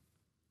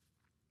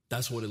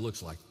 That's what it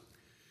looks like.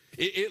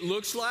 It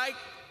looks like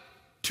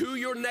to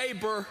your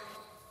neighbor,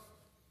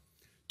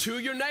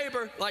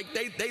 like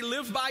they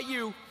live by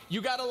you.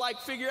 You got to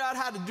figure out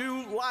how to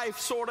do life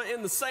sort of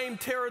in the same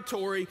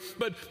territory,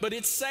 but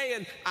it's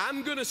saying,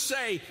 I'm going to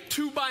say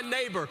to my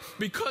neighbor,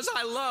 because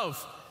I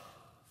love,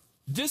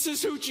 this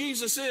is who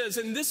Jesus is,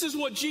 and this is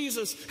what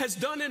Jesus has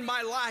done in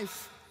my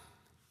life,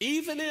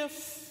 even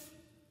if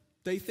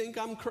they think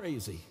I'm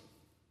crazy.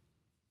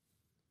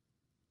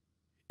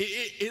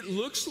 It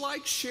looks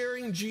like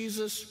sharing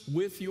Jesus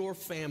with your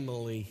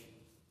family.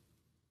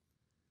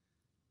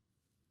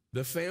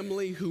 The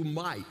family who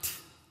might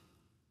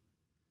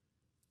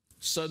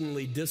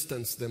suddenly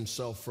distance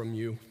themselves from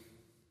you,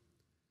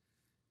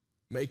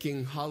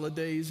 making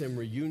holidays and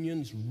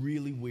reunions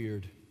really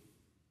weird.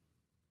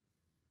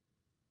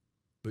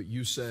 But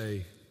you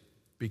say,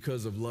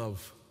 because of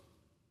love,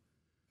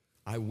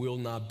 I will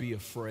not be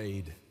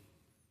afraid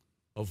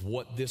of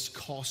what this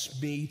cost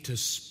me to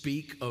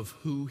speak of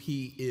who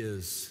he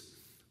is.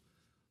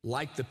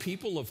 Like the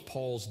people of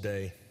Paul's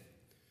day,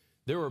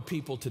 there are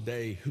people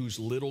today whose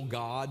little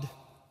God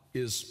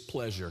is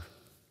pleasure.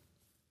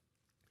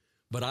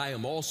 But I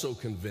am also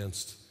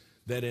convinced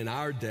that in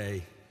our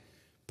day,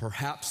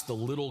 perhaps the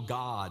little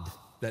God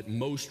that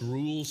most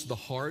rules the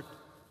heart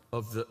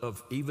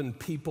of even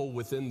people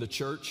within the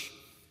church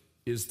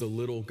is the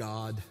little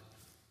God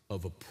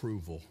of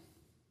approval.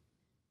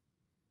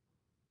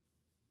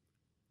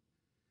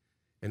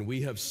 And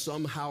we have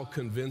somehow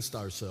convinced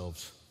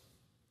ourselves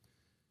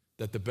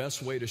that the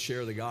best way to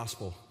share the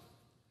gospel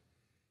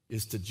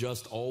is to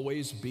just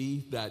always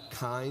be that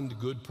kind,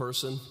 good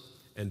person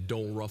and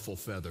don't ruffle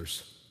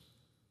feathers.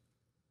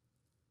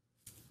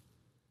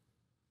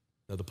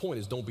 Now, the point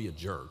is, don't be a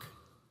jerk.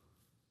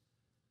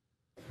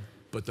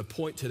 But the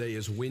point today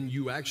is when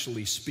you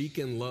actually speak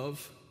in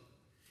love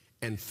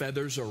and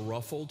feathers are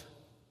ruffled,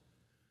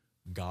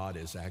 God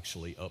is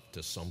actually up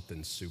to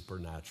something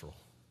supernatural.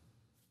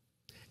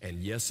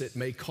 And yes, it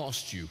may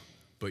cost you,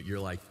 but you're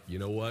like, you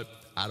know what?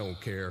 I don't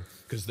care,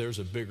 because there's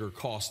a bigger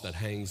cost that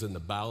hangs in the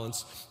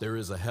balance. There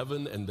is a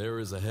heaven and there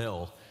is a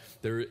hell.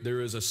 There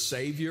is a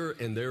Savior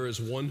and there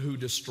is one who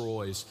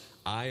destroys.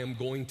 I am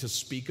going to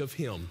speak of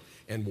him,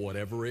 and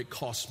whatever it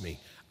costs me,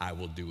 I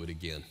will do it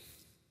again.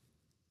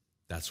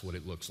 That's what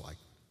it looks like.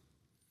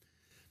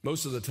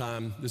 Most of the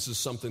time, this is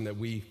something that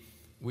we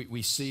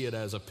see it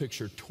as a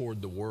picture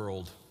toward the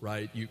world,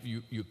 right?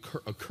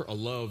 A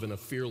love and a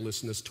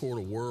fearlessness toward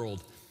a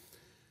world.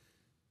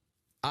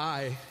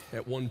 I,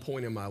 at one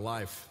point in my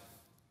life,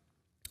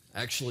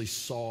 actually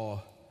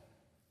saw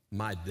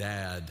my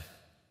dad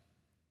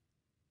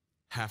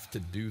have to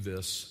do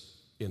this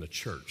in a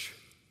church.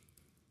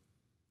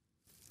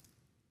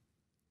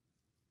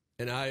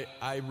 And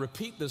I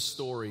repeat this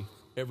story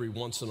every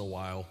once in a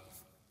while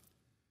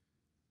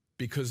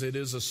because it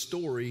is a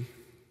story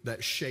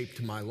that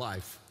shaped my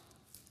life.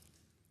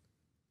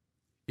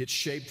 It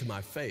shaped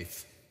my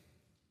faith.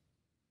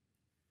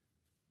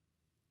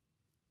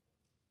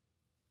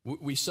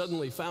 We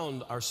suddenly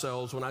found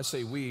ourselves, when I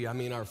say we, I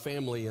mean our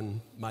family and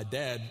my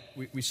dad,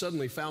 we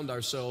suddenly found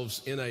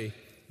ourselves in a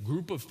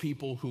group of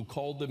people who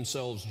called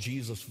themselves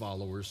Jesus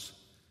followers,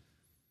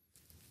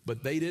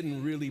 but they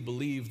didn't really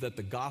believe that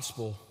the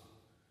gospel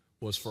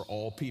was for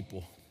all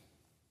people.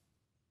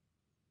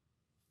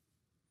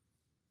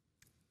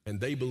 And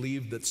they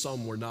believed that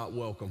some were not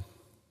welcome.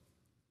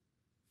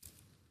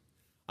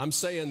 I'm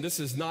saying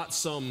this is not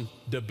some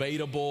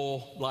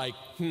debatable, like,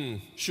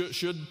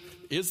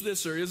 is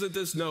this or isn't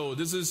this? No,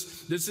 this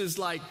is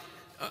like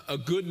a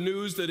good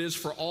news that is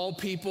for all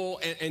people,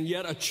 and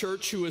yet a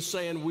church who is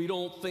saying we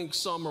don't think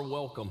some are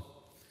welcome.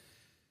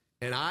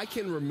 And I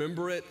can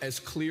remember it as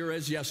clear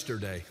as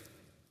yesterday.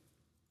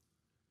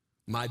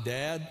 My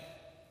dad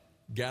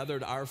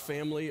gathered our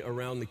family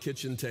around the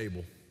kitchen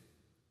table.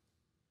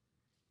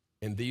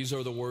 And these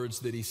are the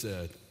words that he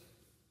said.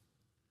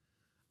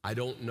 I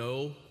don't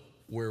know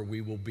where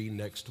we will be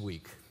next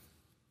week,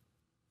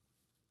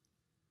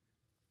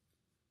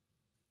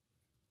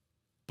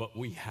 but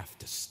we have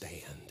to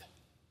stand.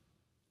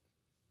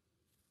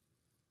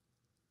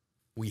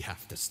 We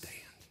have to stand.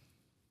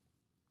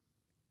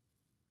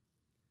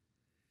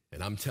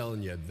 And I'm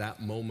telling you,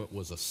 that moment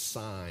was a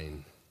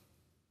sign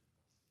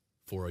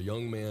for a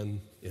young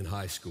man in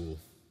high school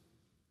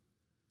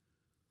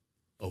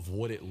of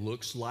what it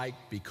looks like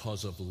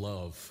because of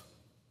love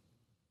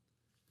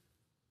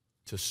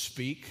to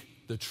speak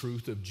the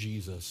truth of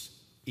Jesus,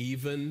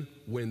 even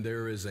when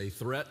there is a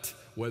threat,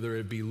 whether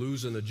it be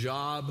losing a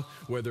job,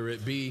 whether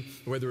it be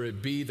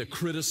the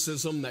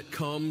criticism that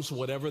comes,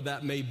 whatever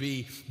that may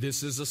be.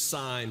 This is a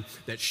sign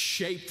that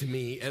shaped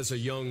me as a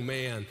young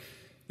man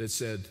that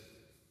said,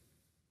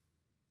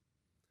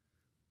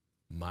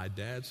 my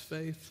dad's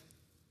faith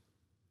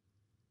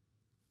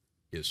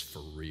is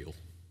for real.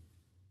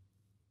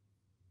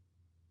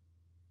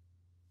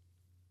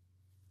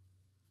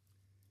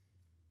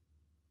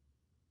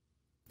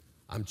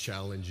 I'm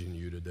challenging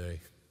you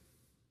today.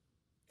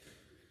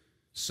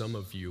 Some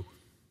of you,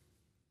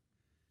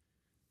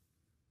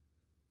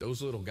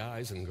 those little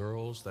guys and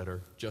girls that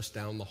are just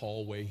down the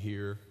hallway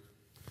here,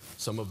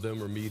 some of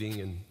them are meeting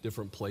in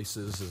different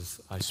places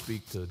as I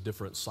speak to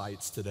different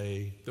sites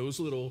today. Those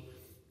little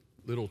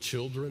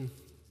children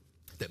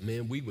that,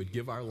 man, we would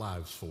give our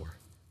lives for.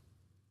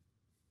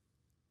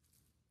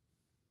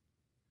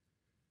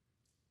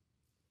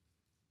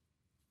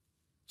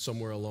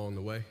 Somewhere along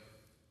the way,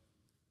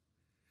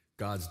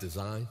 God's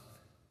design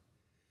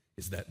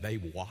is that they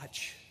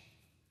watch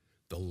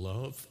the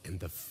love and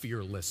the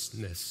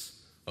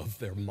fearlessness of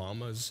their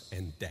mamas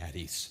and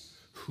daddies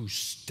who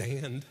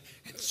stand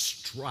and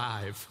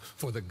strive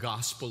for the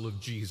gospel of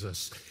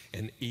Jesus.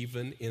 And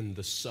even in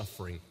the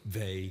suffering,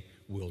 they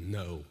will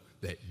know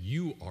that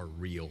you are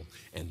real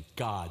and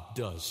God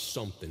does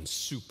something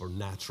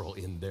supernatural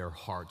in their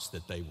hearts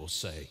that they will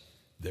say,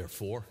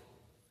 therefore,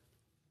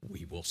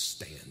 we will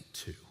stand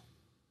too.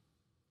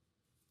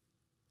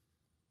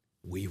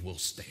 We will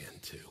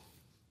stand too.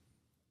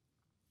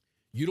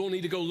 You don't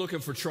need to go looking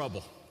for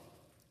trouble.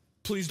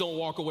 Please don't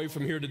walk away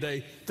from here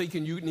today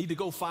thinking you need to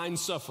go find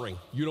suffering.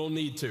 You don't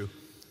need to.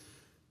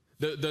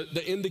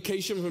 The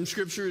indication from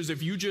Scripture is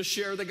if you just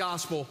share the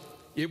gospel,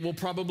 it will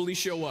probably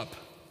show up.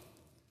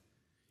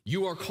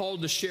 You are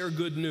called to share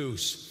good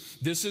news.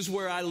 This is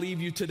where I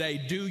leave you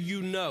today. Do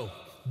you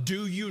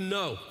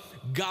know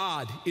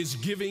God is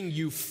giving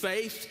you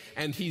faith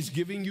and He's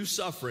giving you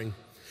suffering,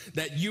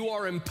 that you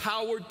are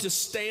empowered to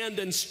stand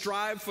and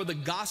strive for the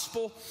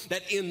gospel,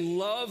 that in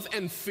love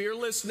and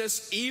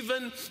fearlessness,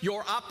 even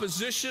your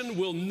opposition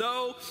will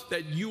know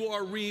that you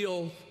are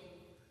real,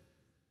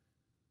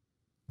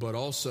 but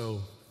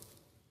also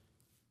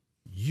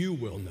you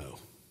will know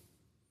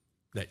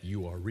that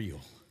you are real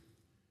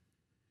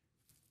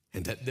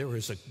and that there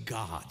is a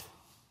God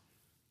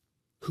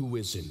who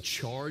is in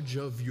charge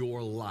of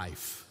your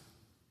life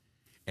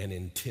and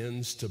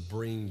intends to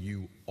bring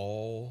you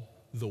all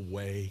the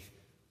way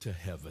to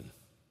heaven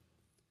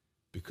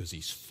because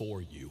He's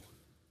for you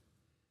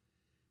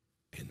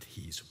and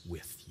He's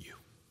with you.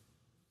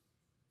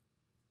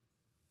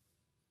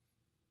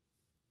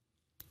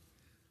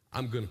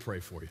 I'm going to pray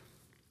for you.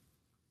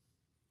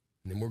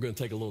 And then we're going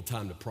to take a little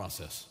time to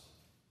process.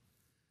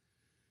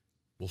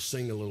 We'll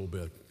sing a little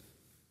bit,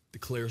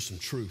 declare some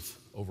truth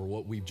over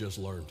what we've just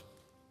learned.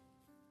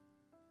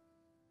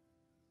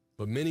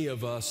 But many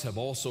of us have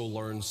also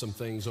learned some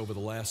things over the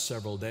last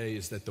several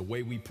days, that the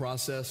way we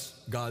process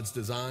God's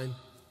design,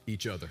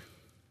 each other.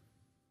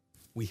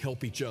 We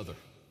help each other.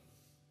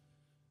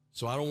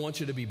 So I don't want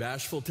you to be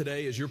bashful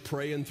today as you're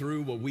praying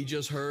through what we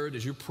just heard,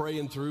 as you're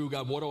praying through,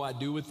 God, what do I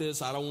do with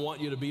this? I don't want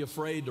you to be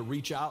afraid to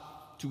reach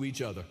out to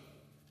each other.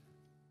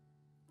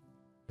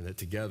 And that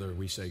together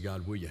we say,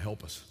 God, will you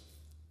help us?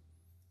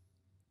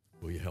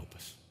 Will you help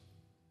us?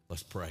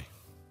 Let's pray.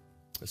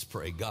 Let's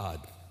pray. God,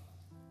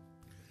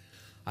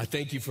 I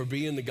thank you for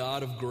being the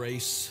God of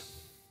grace,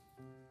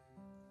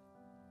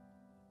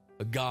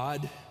 a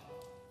God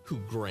who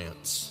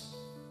grants.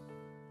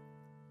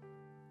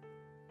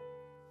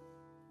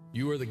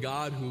 You are the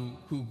God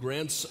who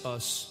grants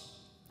us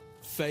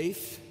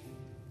faith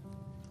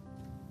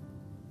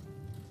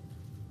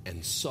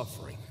and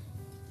suffering.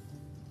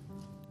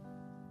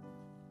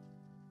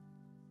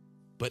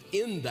 But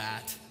in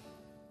that,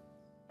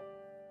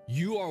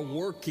 you are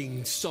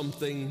working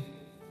something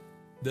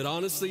that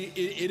honestly,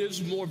 it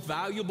is more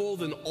valuable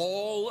than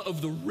all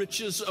of the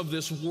riches of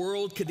this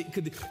world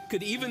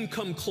could even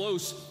come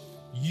close.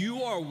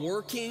 You are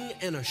working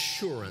an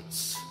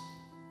assurance.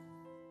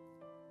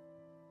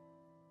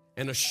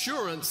 An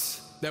assurance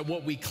that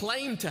what we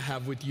claim to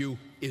have with you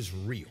is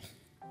real.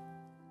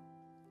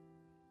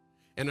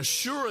 An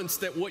assurance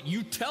that what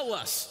you tell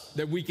us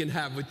that we can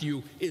have with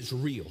you is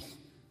real.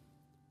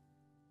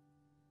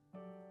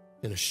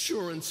 An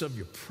assurance of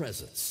your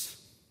presence.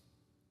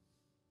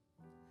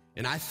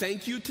 And I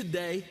thank you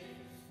today,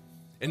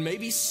 and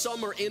maybe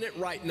some are in it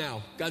right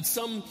now. God,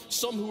 some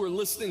who are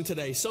listening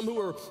today, some who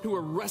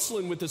are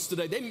wrestling with this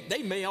today,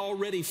 they may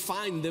already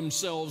find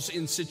themselves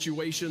in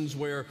situations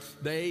where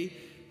they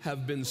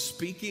have been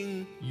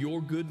speaking your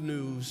good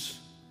news,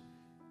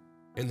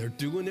 and they're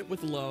doing it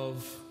with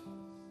love,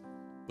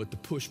 but the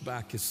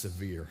pushback is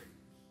severe.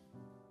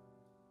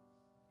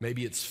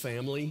 Maybe it's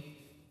family.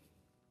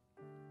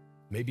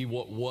 Maybe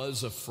what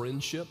was a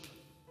friendship.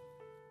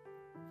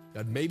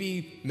 God,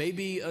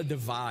 maybe a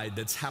divide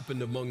that's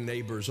happened among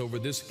neighbors over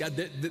this.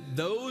 God,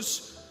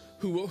 those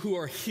who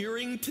are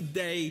hearing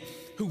today,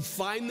 who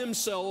find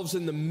themselves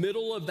in the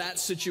middle of that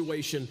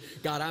situation,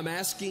 God, I'm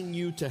asking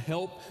you to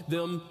help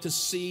them to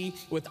see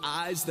with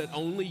eyes that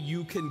only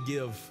you can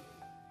give.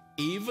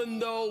 Even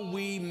though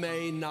we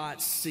may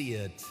not see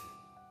it,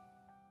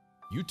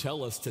 you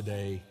tell us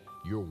today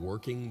you're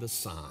working the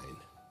sign.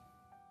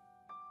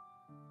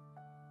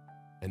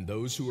 And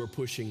those who are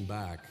pushing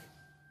back,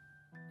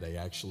 they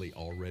actually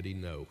already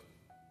know.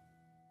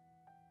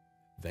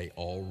 They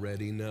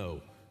already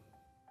know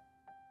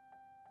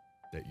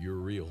that you're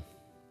real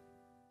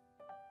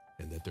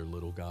and that their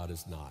little God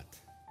is not.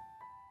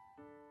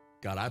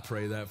 God, I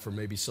pray that for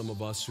maybe some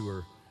of us who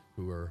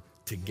are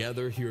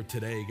together here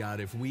today,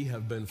 God, if we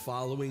have been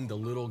following the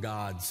little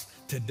gods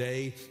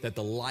today, that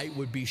the light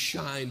would be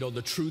shined on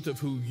the truth of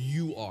who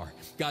you are.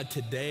 God,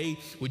 today,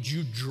 would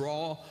you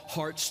draw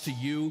hearts to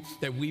you,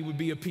 that we would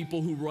be a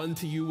people who run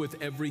to you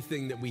with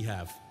everything that we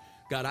have.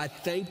 God, I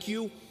thank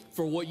you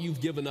for what you've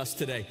given us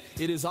today.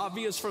 It is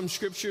obvious from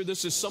Scripture,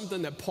 this is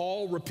something that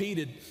Paul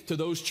repeated to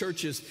those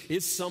churches.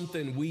 It's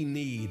something we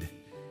need.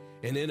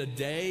 And in a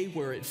day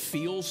where it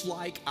feels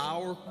like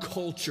our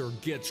culture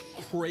gets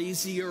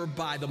crazier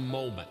by the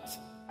moment,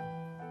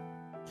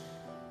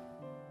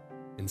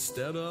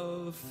 instead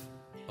of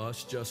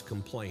us just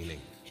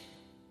complaining,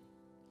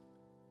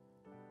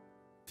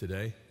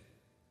 today,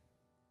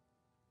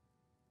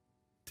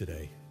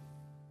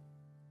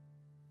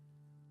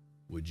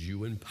 would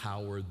you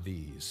empower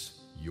these,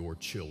 your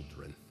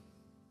children,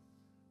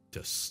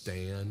 to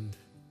stand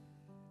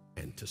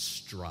and to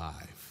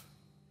strive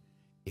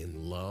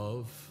in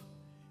love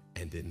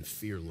and in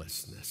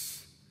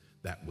fearlessness,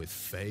 that with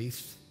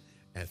faith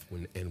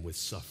and with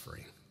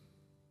suffering,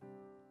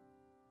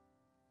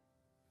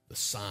 the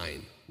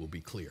sign will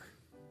be clear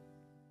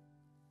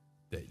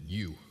that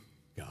you,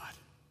 God,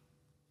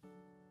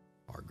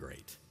 are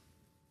great.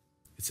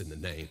 It's in the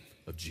name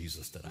of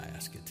Jesus that I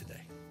ask it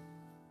today.